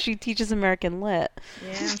know. said she teaches American lit. Yeah,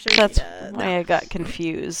 I'm sure That's she does. why I got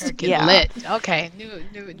confused. American Yeah. lit. Okay, new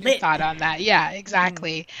Lit. thought on that. Yeah,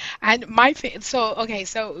 exactly. And so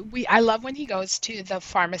I love when he goes to the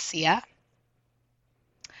pharmacia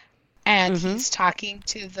and he's talking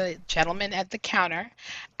to the gentleman at the counter,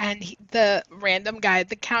 and the random guy at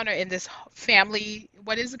the counter in this family,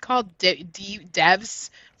 what is it called, Dev's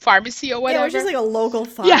pharmacy or Yeah, whatever, it was just like a local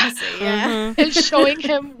pharmacy. Yeah. is showing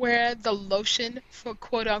him where the lotion for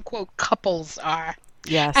quote unquote couples are.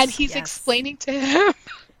 Yes. And he's Yes. explaining to him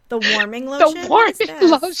The warming lotion. the What is warming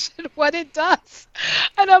this? lotion, what it does.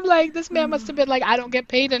 And I'm like, this man must have been like, I don't get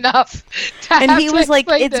paid enough. And he was like,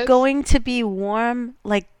 explain it's this. going to be warm,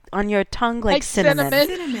 like on your tongue, like cinnamon.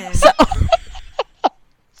 Cinnamon.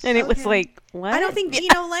 And it was Okay. like, what? I don't think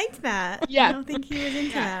Gino liked that. Yeah. I don't think he was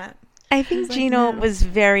into that. I think like, Gino no. was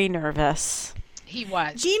very nervous. He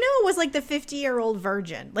was. Gino was like the 50-year-old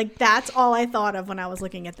virgin. Like, that's all I thought of when I was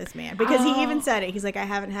looking at this man. Because he even said it. He's like, I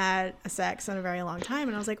haven't had a sex in a very long time.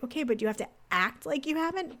 And I was like, okay, but you have to act like you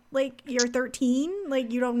haven't? Like, you're 13?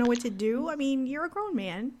 Like, you don't know what to do? I mean, you're a grown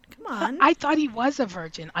man. Come on. I thought he was a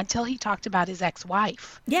virgin until he talked about his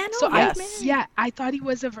ex-wife. Yeah, no, So yes. I thought he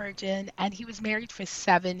was a virgin, and he was married for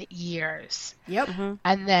 7 years. Yep.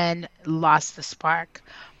 And then lost the spark.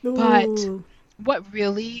 But Ooh. what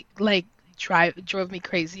really drove me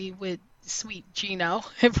crazy with sweet Gino,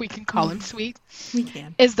 if we can call him sweet, We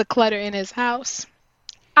can. is the clutter in his house.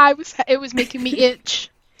 It was making me itch.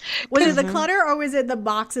 Was it the clutter or was it the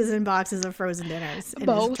boxes and boxes of frozen dinners in his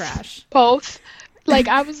Both. trash? Both. Like,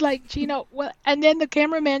 I was like, Gino, what? And then the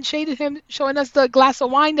cameraman shaded him, showing us the glass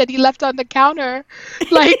of wine that he left on the counter.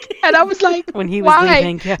 Like, and I was like, When he was why?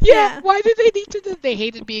 leaving, yeah. Yeah, why did they need to do? They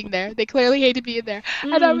hated being there. They clearly hated being there.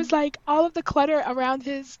 And I was like, all of the clutter around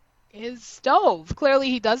his stove. Clearly,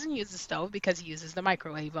 he doesn't use the stove because he uses the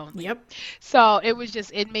microwave only. Yep. So it was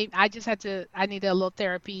just, I needed a little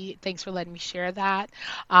therapy. Thanks for letting me share that.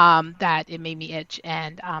 That it made me itch,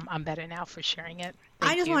 and I'm better now for sharing it.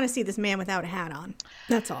 I just want to see this man without a hat on.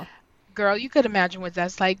 That's all. Girl, you could imagine what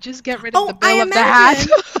that's like. Just get rid of the I bill of the hat.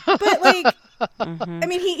 imagine. But like, I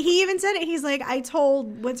mean, he even said it. He's like, I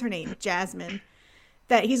told, what's her name? Jasmine,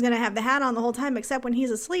 that he's going to have the hat on the whole time except when he's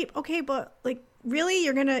asleep. Okay, but like, really?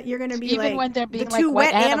 You're gonna be Even like when they're being the like two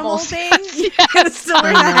wet wet animal animals. thing? Yes. You're gonna still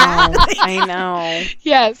wear the hat? I know.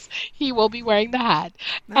 Yes, he will be wearing the hat.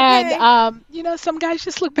 Okay. And some guys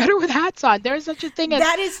just look better with hats on. There's such a thing as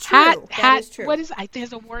That is true. hat. That is true. What is?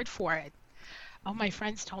 There's a word for it. Oh, my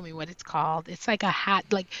friends told me what it's called. It's like a hat.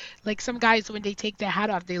 Like some guys, when they take their hat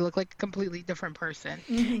off, they look like a completely different person.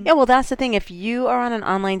 Yeah, well, that's the thing. If you are on an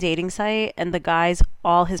online dating site and the guy's,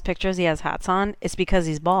 all his pictures, he has hats on, it's because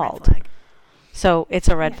he's bald. Red flag. So it's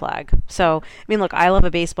a red flag. So, I mean, look, I love a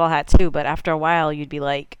baseball hat too, but after a while, you'd be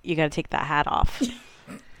like, you got to take that hat off.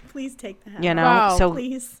 Please take the hat You off. know? Wow. So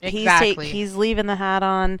Please. Exactly. he's leaving the hat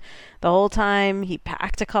on the whole time. He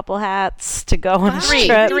packed a couple hats to go on his Three.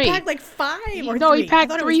 trip. He packed like 5 or No, 3. he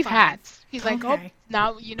packed I thought it 3 was 5. hats. He's like, oh, Okay.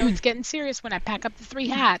 now it's getting serious when I pack up the 3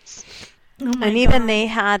 hats. Oh my And even God. they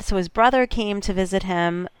had, so his brother came to visit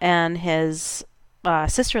him and his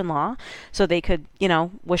sister-in-law, so they could,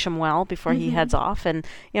 wish him well before he heads off. And,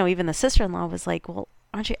 even the sister-in-law was like, well,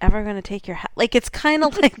 aren't you ever going to take your hat? Like, it's kind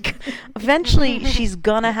of like, eventually she's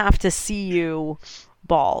going to have to see you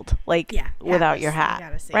bald, like, Yeah, without hatless. your You hat,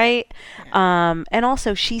 gotta see it. right? And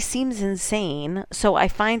also, she seems insane, so I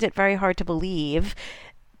find it very hard to believe,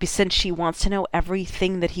 since she wants to know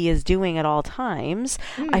everything that he is doing at all times.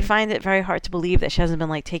 I find it very hard to believe that she hasn't been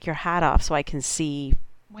like, take your hat off so I can see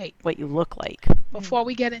Wait, what you look like. before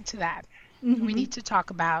we get into that, we need to talk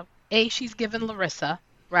about, she's given Larissa,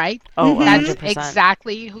 right? Oh, That's 100%.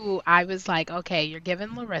 exactly who I was like, okay, you're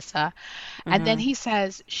giving Larissa. And then he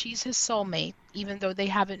says she's his soulmate, even though they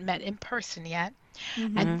haven't met in person yet.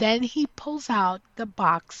 And then he pulls out the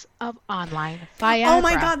box of online Viagra. Oh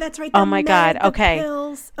my God, that's right. Oh the my med, God, the okay.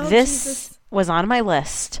 pills. Oh, This Jesus. was on my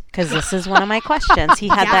list because this is one of my questions. He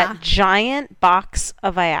had Yeah. that giant box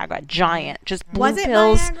of Viagra, giant, just blue Was it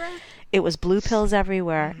pills. Viagra? It was blue pills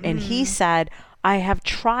everywhere. And he said, I have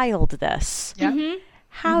trialed this. Yep.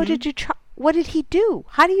 How did you try? What did he do?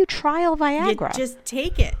 How do you trial You Viagra? just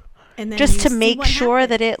take it. And then Just you to see make what sure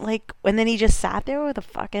happens. that it and then he just sat there with a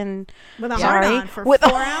fucking with a sorry, hard on for with 4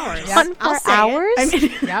 a hours. hard on I'll for say it. hours? I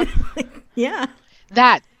mean, Yep. yeah.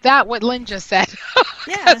 That what Lynn just said.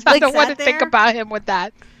 Yeah. I don't want to sat think there. about him with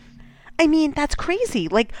that. I mean, that's crazy.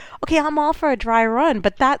 Like, okay, I'm all for a dry run,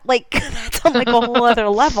 but that, like, that's on, like, a whole other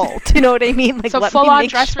level. Do you know what I mean? Like, So let full me on make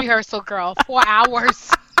dress sure- rehearsal, girl. 4 hours.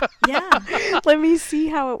 Yeah. Let me see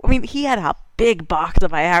how I mean, he had a big box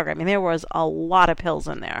of Viagra. I mean, there was a lot of pills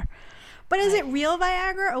in there. But is it real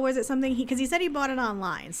Viagra or was it something because he said he bought it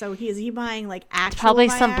online? So is he buying like actual Probably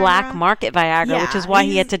some black Viagra? market Viagra, which Yeah, is why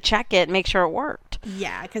he he's- had to check it and make sure it worked.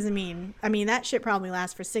 Yeah, because I mean that shit probably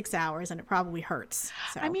lasts for 6 hours and it probably hurts.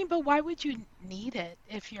 So I mean, but why would you need it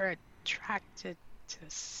if you're attracted to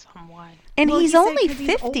someone? And Well, he's he said only 'cause he's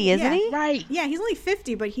 50, old- isn't yeah. he? Right. yeah, he's only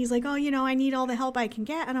 50, but he's like, oh, I need all the help I can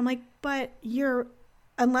get, and I'm like, but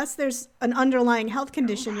unless there's an underlying health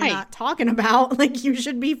condition Right. you're not talking about, like you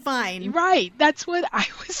should be fine. Right. That's what I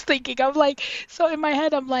was thinking. I'm like, so in my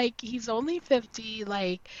head, I'm like, he's only 50.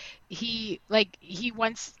 He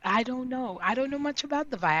wants, I don't know much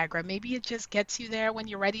about the Viagra. Maybe it just gets you there when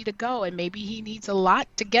you're ready to go. And maybe he needs a lot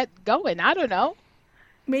to get going. I don't know.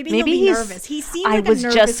 Maybe Maybe he'll be he's nervous. He seems I like was a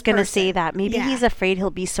nervous just going to person. say that. Maybe Yeah. he's afraid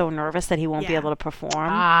he'll be so nervous that he won't be Yeah. able to perform,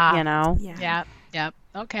 Ah. you know? Yeah. Yeah. Yep.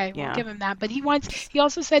 Okay, we'll Yeah. give him that. But he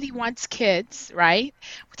also said he wants kids, right?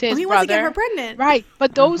 To Oh, his he wants to get brother. her pregnant. Right.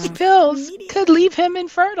 But those pills Immediately. could leave him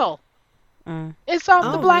infertile. Mm. It's off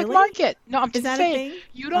the Oh, black really? market. No, I'm Is just that a saying. thing?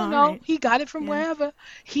 You don't Oh, know. right. He got it from Yeah. wherever.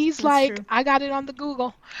 He's That's like, true. I got it on the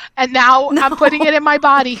Google. And now I'm putting it in my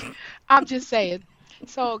body. I'm just saying.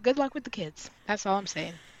 So good luck with the kids. That's all I'm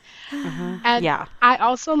saying. And Yeah. I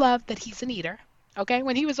also love that he's an eater. Okay,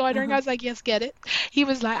 when he was ordering, I Uh-huh. was like, "Yes, get it."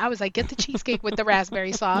 I was like, "Get the cheesecake with the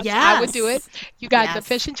raspberry sauce." I would do it. Yes. You got the Yes.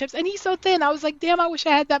 fish and chips, and he's so thin. I was like, "Damn, I wish I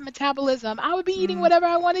had that metabolism. I would be eating Mm. whatever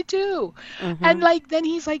I wanted to." And Mm-hmm. like, then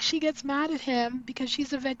he's like, she gets mad at him because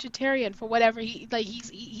she's a vegetarian for whatever he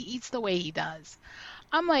eats the way he does.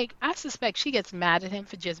 I'm like, I suspect she gets mad at him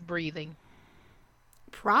for just breathing.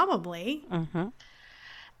 Probably. Mm-hmm.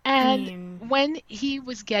 And mean- when he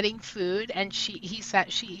was getting food and she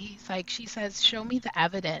says, "Show me the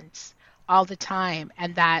evidence," all the time.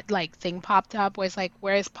 And that like thing popped up where it's like,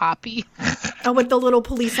 "Where's Poppy?" Oh, with the little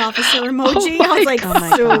police officer emoji. Oh I was my like, Oh my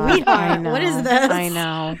God. I sweetheart, know. what is this? I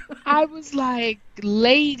know. I was like,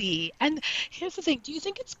 lady. And here's the thing, do you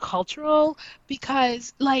think it's cultural?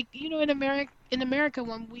 Because like, in America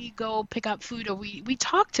when we go pick up food or we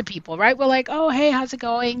talk to people, right? We're like, "Oh, hey, how's it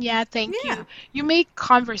going? Yeah, thank Yeah. you." You make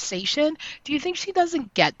conversation. Do you think she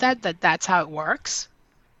doesn't get that's how it works?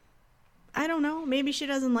 I don't know. Maybe she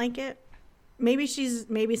doesn't like it. Maybe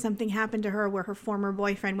something happened to her where her former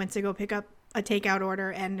boyfriend went to go pick up a takeout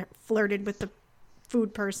order and flirted with the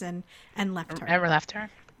food person and left her. Ever left her?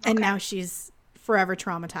 And now she's forever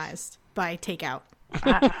traumatized by takeout.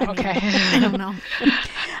 Okay. I don't know.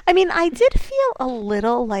 I mean, I did feel a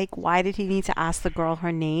little like, why did he need to ask the girl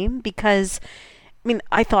her name? Because, I mean,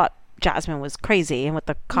 I thought Jasmine was crazy and with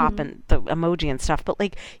the cop and the emoji and stuff, but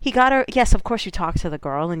like, he got her. Yes, of course, you talk to the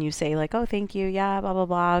girl and you say like, "Oh, thank you, yeah, blah blah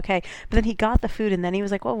blah, okay." But then he got the food and then he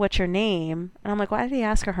was like, "Well, what's your name?" And I'm like, why did he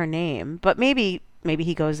ask her name? But maybe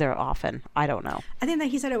he goes there often. I don't know. I think that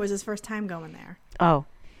he said it was his first time going there. Oh,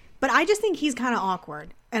 But I just think he's kind of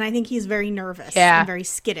awkward. And I think he's very nervous Yeah. and very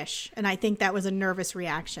skittish. And I think that was a nervous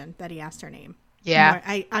reaction that he asked her name. Yeah.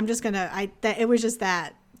 I'm just going to, it was just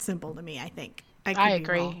that simple to me, I think. I could be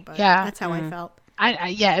agree. wrong, but Yeah. that's how I felt.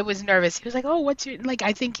 Yeah, it was nervous. He was like, "Oh, what's your," like,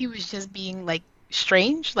 I think he was just being like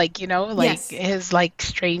strange, like, like Yes. his like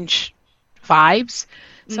strange vibes.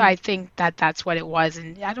 So I think that's what it was.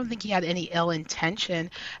 And I don't think he had any ill intention.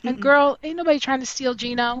 And girl, ain't nobody trying to steal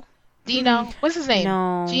Dino. What's his name?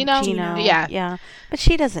 no, Gino? Yeah. yeah. But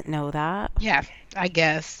she doesn't know that. Yeah, I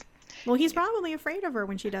guess. Well, he's probably afraid of her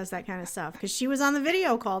when she does that kind of stuff because she was on the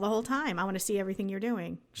video call the whole time. I want to see everything you're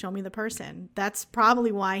doing. Show me the person. That's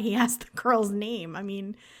probably why he asked the girl's name. I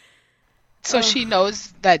mean, So she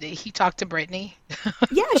knows that he talked to Brittany.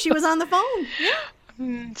 yeah, she was on the phone.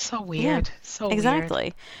 Yeah. So weird. So weird.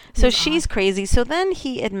 Exactly. So she's crazy. So then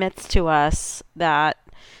he admits to us that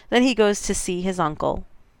then he goes to see his uncle,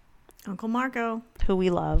 Uncle Marco. who we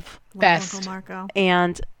love, Love Best. Uncle Marco.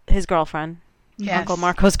 and his girlfriend, Yes. Uncle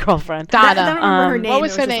Marco's girlfriend. I Donna. don't remember her name. what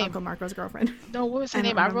was It her just name? Uncle Marco's girlfriend. No, what was her I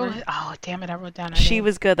name? don't I wrote remember. Oh, damn it, I wrote down her She name.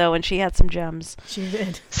 was good though, and she had some gems. She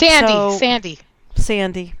did. Sandy.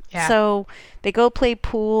 Sandy. Yeah. So they go play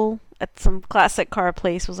pool at some classic car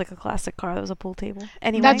place. It was like a classic car. There was a pool table.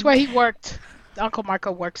 Anyway. That's where he worked. Uncle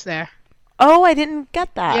Marco works there. Oh, I didn't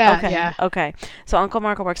get that. Yeah, okay. yeah. Okay. So Uncle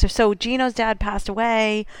Marco works there. So Gino's dad passed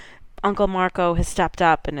away. Uncle Marco has stepped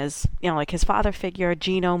up and is, like his father figure.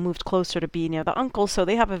 Gino moved closer to be near the uncle. So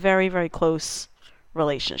they have a very, very close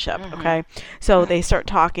relationship. Okay. So they start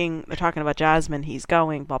talking. They're talking about Jasmine. He's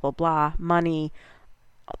going, blah, blah, blah. Money.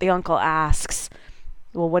 The uncle asks,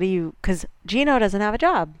 well, what do you, because Gino doesn't have a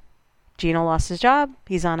job. Gino lost his job.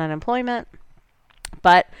 He's on unemployment.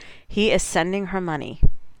 But he is sending her money.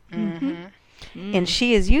 And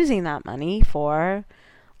she is using that money for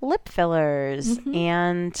lip fillers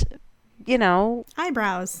and,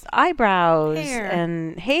 Eyebrows. eyebrows Hair.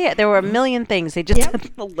 and hair. There were a million things. They just Yep.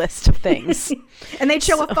 had a list of things. And they'd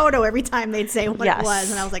show a photo every time they'd say what Yes. it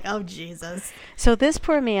was. And I was like, oh, Jesus. So this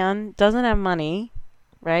poor man doesn't have money,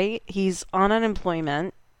 right? He's on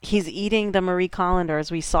unemployment. He's eating the Marie Callender's.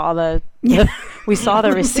 We saw we saw the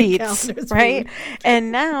Marie receipts, Callender's right? food.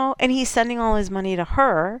 And he's sending all his money to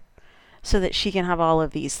her so that she can have all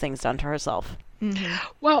of these things done to herself.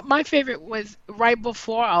 Well, my favorite was right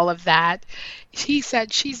before all of that. He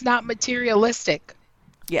said she's not materialistic.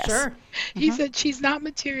 Yes. Sure. He said she's not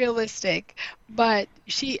materialistic, but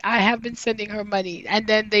I have been sending her money. And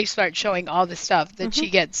then they start showing all the stuff that she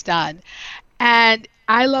gets done. And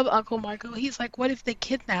I love Uncle Marco. He's like, what if they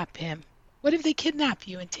kidnap him? What if they kidnap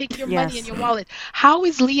you and take your money and Yes. your wallet? How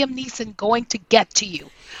is Liam Neeson going to get to you?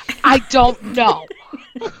 I don't know.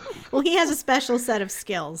 Well, he has a special set of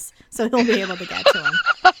skills, so he'll be able to get to him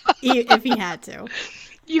if he had to.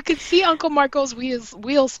 You could see Uncle Marco's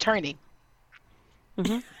wheels turning.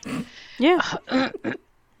 Yeah.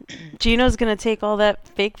 Gino's gonna take all that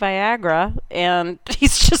fake Viagra, and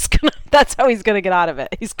he's just gonna. That's how he's gonna get out of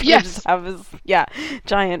it. He's gonna just have his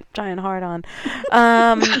giant hard on.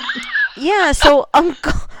 Yeah. So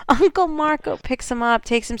Uncle Marco picks him up,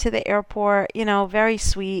 takes him to the airport. Very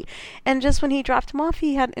sweet. And just when he dropped him off,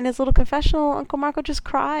 he had in his little confessional, Uncle Marco just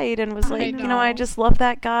cried and was like, I just love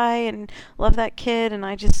that guy and love that kid, and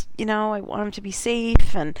I just, I want him to be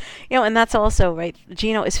safe, and and that's also right.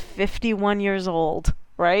 Gino is 51 years old.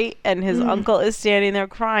 Right? And his uncle is standing there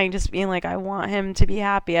crying, just being like, I want him to be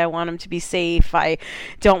happy. I want him to be safe. I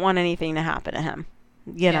don't want anything to happen to him,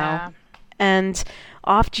 know? And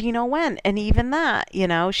off Gino went. And even that,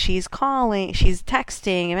 she's calling, she's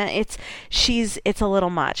texting. It's a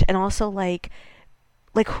little much. And also like,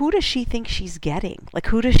 who does she think she's getting? Like,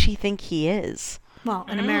 who does she think he is? Well,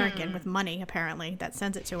 an American with money, apparently, that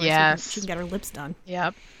sends it to her Yes. so she can get her lips done.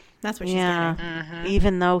 Yep. That's what she's getting.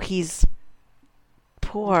 Even though he's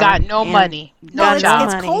poor. Got no money. No, No job.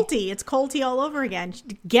 it's Colty. It's Colty all over again.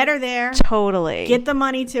 Get her there. Totally. Get the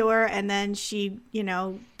money to her, and then she,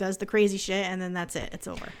 does the crazy shit, and then that's it. It's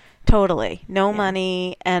over. Totally. No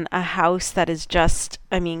money and a house that is just,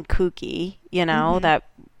 kooky, that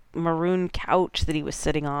maroon couch that he was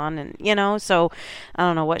sitting on, and, so I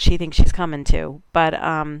don't know what she thinks she's coming to. But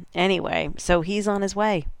anyway, so he's on his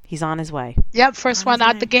way. Yep, first one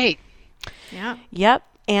out the gate. Yeah. Yep.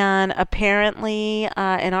 And apparently,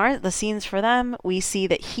 in the scenes for them, we see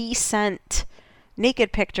that he sent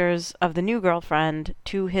naked pictures of the new girlfriend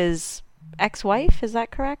to his ex-wife. Is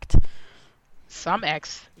that correct? Some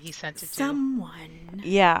ex he sent it to. Someone.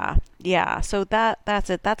 Yeah. So that's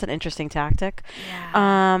it. That's an interesting tactic.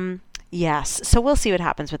 Yeah. Yes. So we'll see what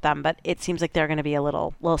happens with them, but it seems like they're going to be a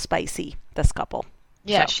little spicy. This couple.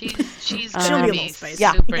 Yeah, So. she's She'll gonna be a be little spicy.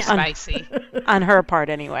 super Yeah. spicy. On her part,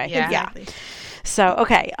 anyway. Yeah. Exactly. So,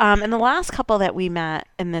 okay. And the last couple that we met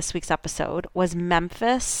in this week's episode was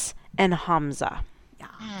Memphis and Hamza. Yeah.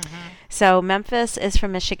 So Memphis is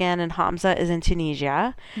from Michigan and Hamza is in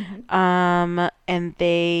Tunisia. And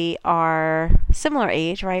they are similar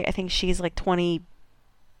age, right? I think she's like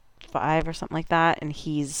 25 or something like that. And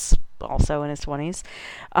he's also in his 20s.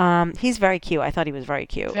 He's very cute. I thought he was very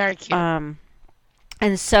cute. Very cute.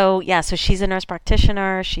 And so, so she's a nurse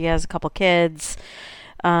practitioner. She has a couple kids.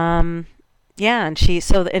 And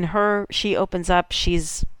she opens up,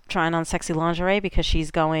 she's trying on sexy lingerie because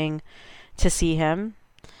she's going to see him.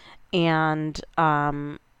 And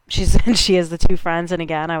she has the two friends. And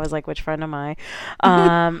again, I was like, which friend am I?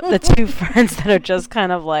 The two friends that are just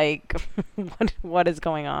kind of like, what is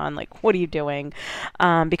going on? Like, what are you doing?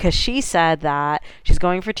 Because she said that she's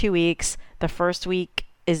going for 2 weeks. The first week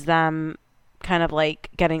is them kind of like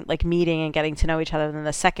meeting and getting to know each other. And then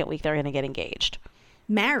the second week, they're going to get engaged.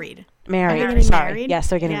 Married. Married. Getting Sorry. married? Yes,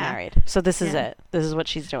 they're getting Yeah. married. So this is it. This is what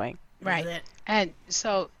she's doing. Right. That's it. And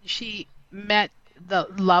so she met the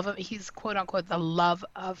love of, he's quote unquote the love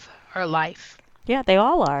of her life. Yeah, they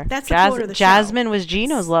all are. That's the quote of the show. Jasmine was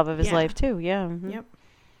Gino's love of his Yeah. life too. Yeah. Mhm. Yep.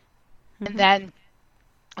 And then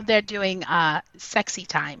they're doing sexy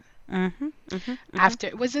time.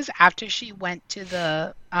 After she went to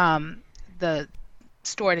the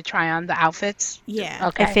store to try on the outfits? Yeah.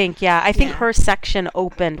 Okay. I think Yeah. her section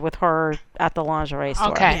opened with her at the lingerie store.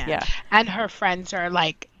 Okay. Yeah. And her friends are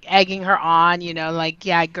like egging her on, like,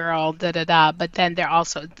 yeah, girl, da da da. But then they are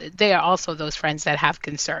also those friends that have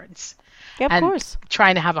concerns. Yeah, of and course.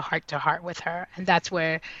 trying to have a heart to heart with her. And that's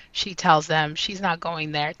where she tells them she's not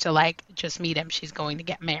going there to like just meet him. She's going to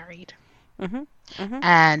get married.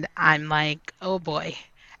 And I'm like, oh boy.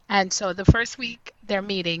 And so the first week they're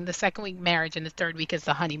meeting, the second week marriage, and the third week is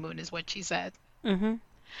the honeymoon, is what she said. Yeah.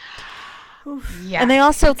 And they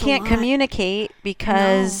also That's a can't lot. communicate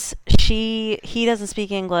because he doesn't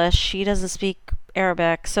speak English, she doesn't speak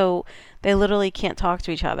Arabic, so they literally can't talk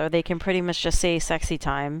to each other. They can pretty much just say sexy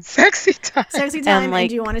time. Sexy time. Sexy time, and like-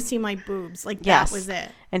 do you want to see my boobs? Like, Yes. that was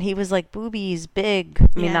it. And he was like, boobies, big. I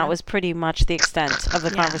mean, Yeah. that was pretty much the extent of the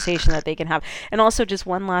Yeah. conversation that they can have. And also, just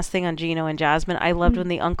one last thing on Gino and Jasmine. I loved when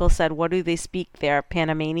the uncle said, what do they speak there?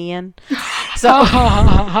 Panamanian? So,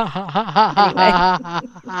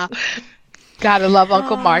 Gotta love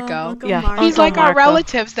Uncle Marco. Uncle Yeah. Marco. He's Uncle like our Marco.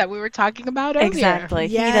 relatives that we were talking about earlier. exactly.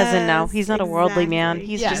 He doesn't know. Yes, He's not a worldly man. exactly.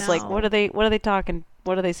 He's Yeah. just like, No. what are they talking?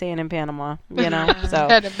 What are they saying in Panama? You know? So.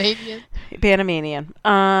 Panamanian. Panamanian.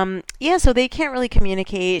 Yeah, so they can't really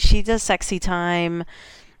communicate. She does sexy time,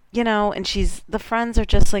 and the friends are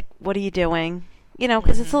just like, what are you doing?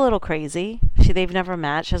 Because it's a little crazy. She they've never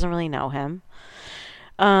met. She doesn't really know him.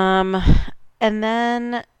 Um, and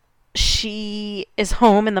then she is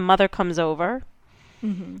home, and the mother comes over,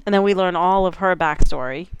 and then we learn all of her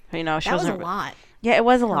backstory. You know, she That was a wasn't. lot. Yeah, it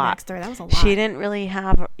was a Her lot. backstory, that was a lot. She didn't really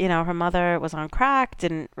have, her mother was on crack,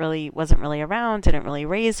 wasn't really around, didn't really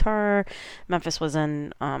raise her. Memphis was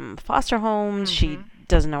in foster homes. She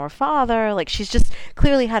doesn't know her father. Like, she's just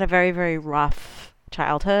clearly had a very, very rough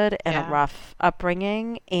childhood and a rough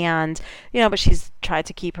upbringing. And, but she's tried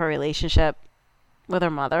to keep her relationship with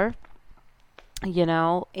her mother,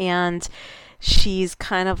 and she's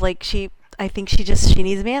kind of like, I think she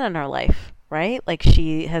needs a man in her life, right? Like,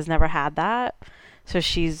 she has never had that. So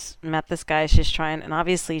she's met this guy, she's trying, and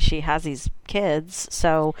obviously she has these kids,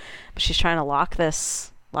 but she's trying to lock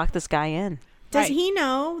this guy in. Does he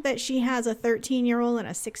know that she has a 13-year-old and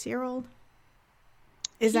a 6-year-old?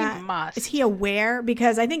 Is he aware?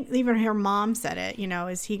 Because I think even her mom said it,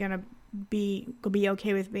 is he going to be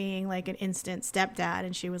okay with being like an instant stepdad?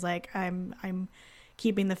 And she was like, I'm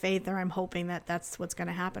keeping the faith, or I'm hoping that that's what's going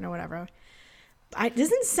to happen or whatever. It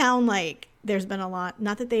doesn't sound like there's been a lot,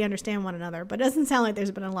 not that they understand one another, but it doesn't sound like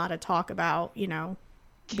there's been a lot of talk about, being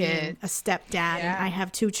a stepdad. And I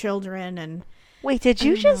have 2 children. And wait, did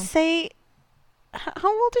you just say,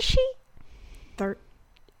 how old is she?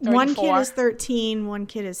 1 kid is 13, 1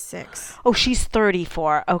 kid is 6. Oh, she's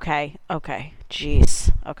 34. Okay.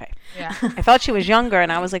 Jeez. Okay. Yeah. I thought she was younger,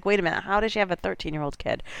 and I was like, wait a minute, how does she have a 13-year-old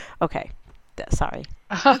kid? Okay. Sorry.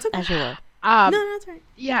 As you were. No, that's right.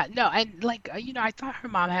 Yeah, no, and I thought her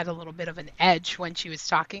mom had a little bit of an edge when she was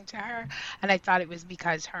talking to her, and I thought it was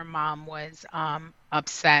because her mom was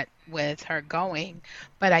upset with her going,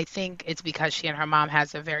 but I think it's because she and her mom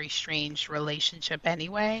has a very strange relationship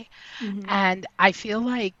anyway, and I feel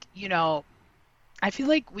like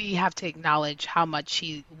we have to acknowledge how much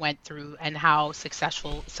she went through and how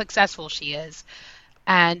successful she is.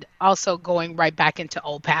 And also going right back into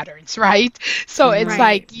old patterns, right? So it's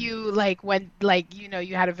like you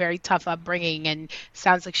had a very tough upbringing, and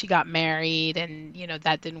sounds like she got married, and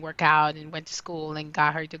that didn't work out, and went to school and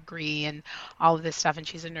got her degree and all of this stuff, and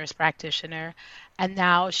she's a nurse practitioner, and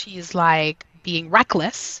now she's like being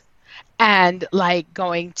reckless and like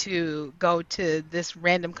going to go to this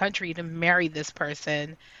random country to marry this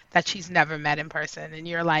person that she's never met in person. And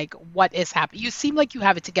you're like, what is happening? You seem like you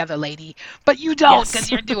have it together, lady, but you don't,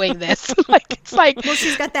 because you're doing this. Well,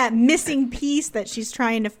 she's got that missing piece that she's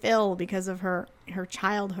trying to fill because of her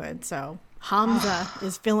childhood. So Hamza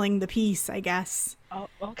is filling the piece, I guess. Oh,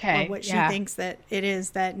 okay. Or what she thinks that it is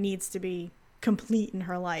that needs to be complete in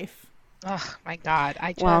her life. Oh my God.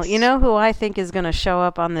 Well, you know who I think is going to show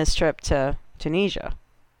up on this trip to Tunisia?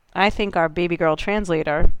 I think our baby girl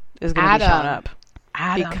translator is going to be showing up.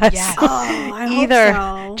 Adam, because I either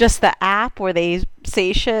hope so. Just the app where they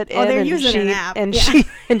say shit in, they're and using she an app. and Yeah.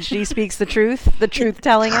 she speaks the truth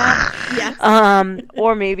telling app. Yes.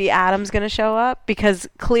 Or maybe Adam's gonna show up, because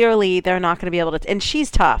clearly they're not gonna be able to. And she's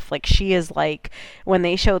tough. Like, she is, like, when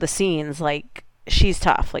they show the scenes, like, she's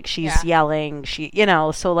tough. Like, she's yelling.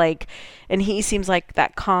 So like, and he seems like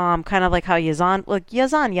that calm, kind of like how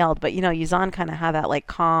Yazan yelled, but Yazan kind of had that like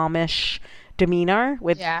calmish demeanor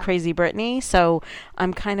with Crazy Britney. So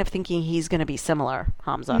I'm kind of thinking he's going to be similar,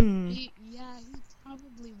 Hamza. He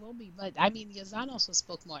probably will be. But I mean, Yazan also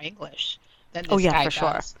spoke more English than this guy does.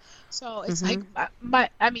 Sure. So it's like,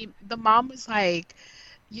 the mom was like,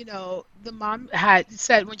 the mom had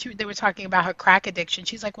said when they were talking about her crack addiction,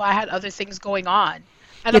 she's like, well, I had other things going on.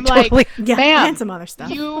 And I'm totally. like, ma'am, and some other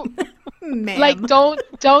stuff. You Ma'am. like don't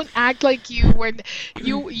act like you were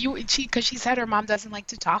because she said her mom doesn't like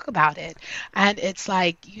to talk about it, and it's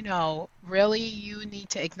like, really, you need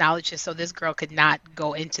to acknowledge this so this girl could not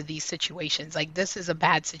go into these situations. Like, this is a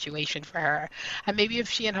bad situation for her, and maybe if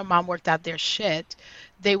she and her mom worked out their shit,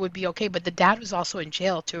 they would be okay. But the dad was also in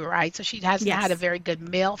jail too, right? So she hasn't had a very good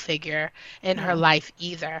male figure in her life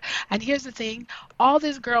either. And here's the thing, all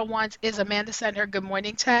this girl wants is a man to send her good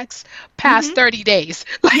morning texts past 30 days.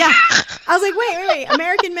 Yeah. I was like, wait.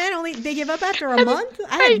 American men they give up after a month?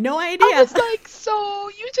 I had no idea. I was like, so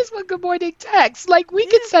you just want good morning texts? Like, we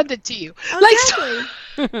can send it to you. Exactly.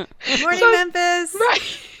 Good morning, Memphis.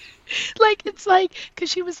 Right. Like, it's like,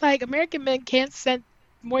 because she was like, American men can't send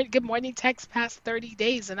good morning texts past 30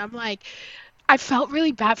 days. And I'm like, I felt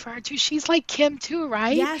really bad for her too. She's like Kim too,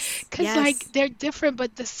 right? Yes. Because like, they're different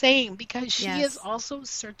but the same, because she is also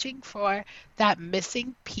searching for that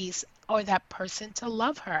missing piece or that person to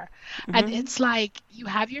love her. And it's like, you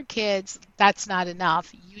have your kids, that's not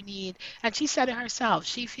enough. You need, and she said it herself,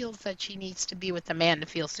 she feels that she needs to be with a man to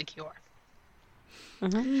feel secure.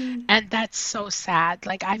 And that's so sad.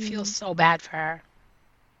 Like, I feel so bad for her.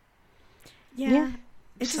 Yeah.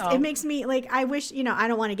 It's just, So- it makes me like, I wish, I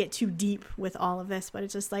don't want to get too deep with all of this, but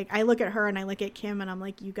it's just like, I look at her and I look at Kim and I'm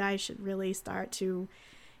like, you guys should really start to,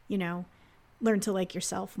 learn to like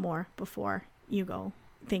yourself more before you go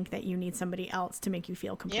think that you need somebody else to make you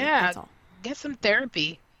feel complete. Yeah. That's all. Get some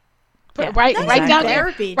therapy. Yeah. Write Not down even your,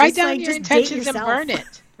 therapy, write just, down like, your just date intentions and yourself. burn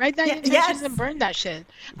it. Write down your Yeah, intentions yes. and burn that shit.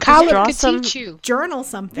 draw Caleb could some- teach you. Journal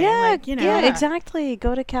something. Yeah, Like, yeah, Yeah. exactly.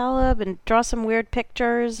 Go to Caleb and draw some weird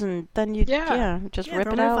pictures, and then you, just Yeah, rip throw it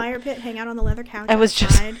in a out. fire pit, hang out on the leather couch. I was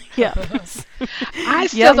just, outside. yeah. I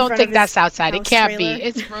still Yep. don't In front think of that's his outside. It house can't trailer. be.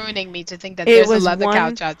 It's ruining me to think that It there's a was leather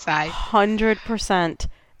couch outside. 100%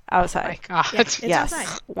 Oh my outside. god. Yeah, it's Yes,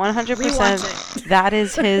 outside. 100%. Rewatch That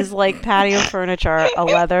is his like patio furniture, a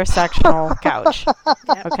leather sectional couch.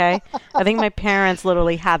 Yep. Okay, I think my parents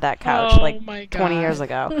literally had that couch Oh like my 20 years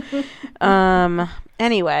God. ago.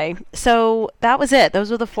 Anyway, so that was it. Those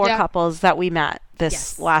were the 4 Yeah. couples that we met this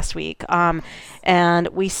Yes. last week. And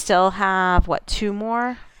we still have 2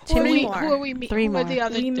 more. Who are we- Who are we? 3 who more. are the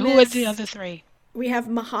other? We Who are the missed- other 3? We have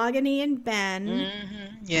Mahogany and Ben,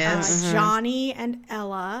 Yes. Johnny and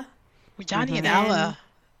Ella, Johnny and and Ella.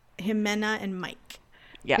 Jimena and Mike.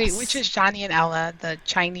 Yes. Wait, which is Johnny and Ella? The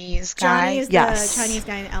Chinese guy. Johnny is Yes. the Chinese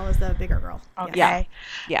guy and Ella's the bigger girl. Okay. Yes.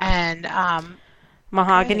 Yeah. And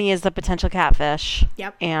Mahogany is the potential catfish.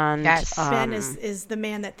 Yep. And Yes. Ben is the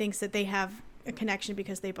man that thinks that they have a connection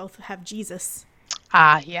because they both have Jesus.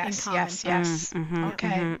 yes, common. yes.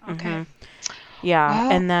 Okay. Okay. yeah.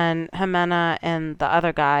 Well- And then Jimena and the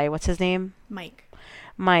other guy, what's his name? Mike.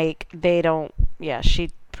 Mike, they don't. Yeah,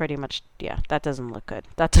 she pretty much. Yeah, that doesn't look good.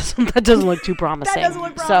 That doesn't look too promising. That doesn't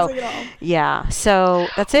look promising So at all. yeah, so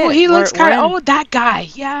that's it. Oh, he looks We're kind of. in. Oh, that guy.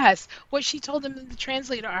 Yes. What she told him in the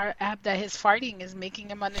translator app that his farting is making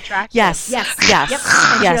him unattractive. Yes. Yes. Yes. Yep.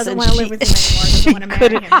 And she Yes. doesn't and want to live with him anymore. Doesn't want to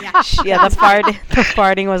marry him. Yeah. Yeah, the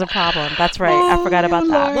farting was a problem. That's right. I forgot about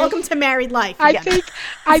that. Lord. Welcome to married life. I Yeah. think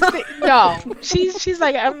no. She's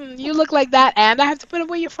like, you look like that, and I have to put up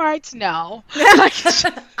with your farts. No. Like,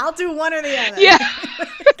 I'll do one or the other. yeah.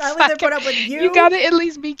 I'll either put up with you. You gotta at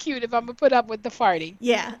least be cute if I'm gonna put up with the farting.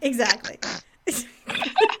 Yeah, exactly.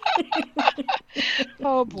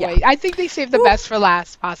 Oh boy, I think they saved the best for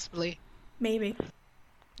last, possibly. Maybe.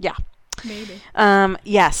 Yeah. Maybe.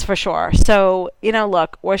 Yes, for sure. So,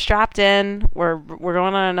 look, we're strapped in. We're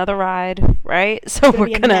going on another ride, right? So It's we're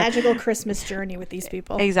be a gonna magical Christmas journey with these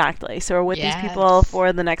people. exactly. So we're with these people Yes.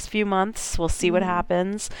 for the next few months. We'll see what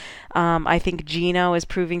happens. I think Gino is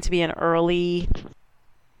proving to be an early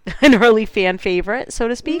fan favorite, so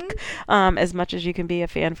to speak, as much as you can be a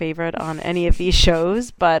fan favorite on any of these shows.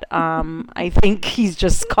 But I think he's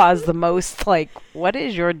just caused the most, like, what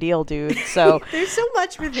is your deal, dude? So There's so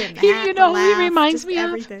much with him. He- Hat, you know who he laugh, reminds just me of?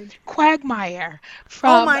 everything. Quagmire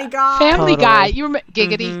from Oh my God. Family Totally. Guy. You remember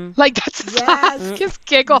Giggity? Like that's his Yes. just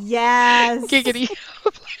giggle. Yes. Giggity.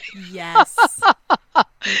 Yes. It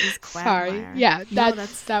is Sorry. Quagmire. Yeah, No,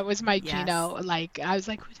 that was my yes. Gino. Like I was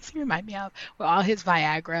like, who does he remind me of? With all his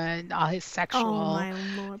Viagra and all his sexual. Oh my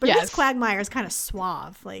lord. But Yes. this Quagmire is kind of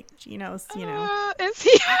suave. Like, Gino's, Is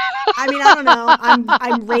he? I mean, I don't know.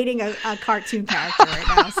 I'm rating a cartoon character right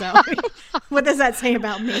now. So what does that say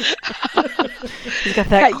about me? he's got that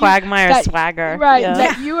That you- Quagmire that- swagger. Right. Yeah.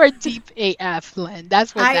 That you are deep AF, Lynn.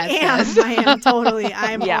 That's what I that am. says. I am totally.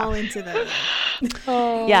 I'm Yeah. all into the.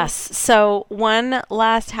 Oh. Yes. So one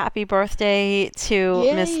last happy birthday to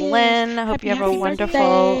Miss Yay. Lynn. I hope Happy, you have a happy wonderful,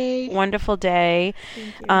 birthday. wonderful day. Thank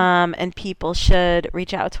you. And people should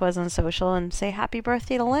reach out to us on social and say happy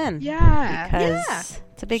birthday to Lynn. Yeah. Because Yeah.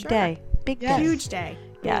 it's a big Sure. day. Big Yes. day. Huge day.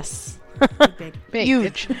 Yes. Big, big. Big.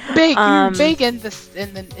 Huge. It's big. Um, big in the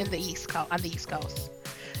East Coast. On the East Coast.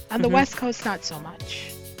 On the Mhm. West Coast, not so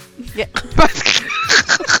much. Yeah. But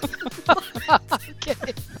I'm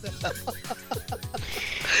kidding.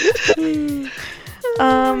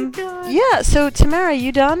 God. Yeah. So Tamara,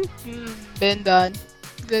 you done? Been done.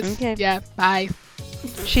 This, Okay. Yeah. Bye.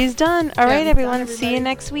 She's done. All right, done, everyone. See you everybody.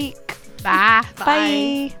 next week. Bye.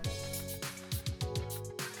 Bye. Bye.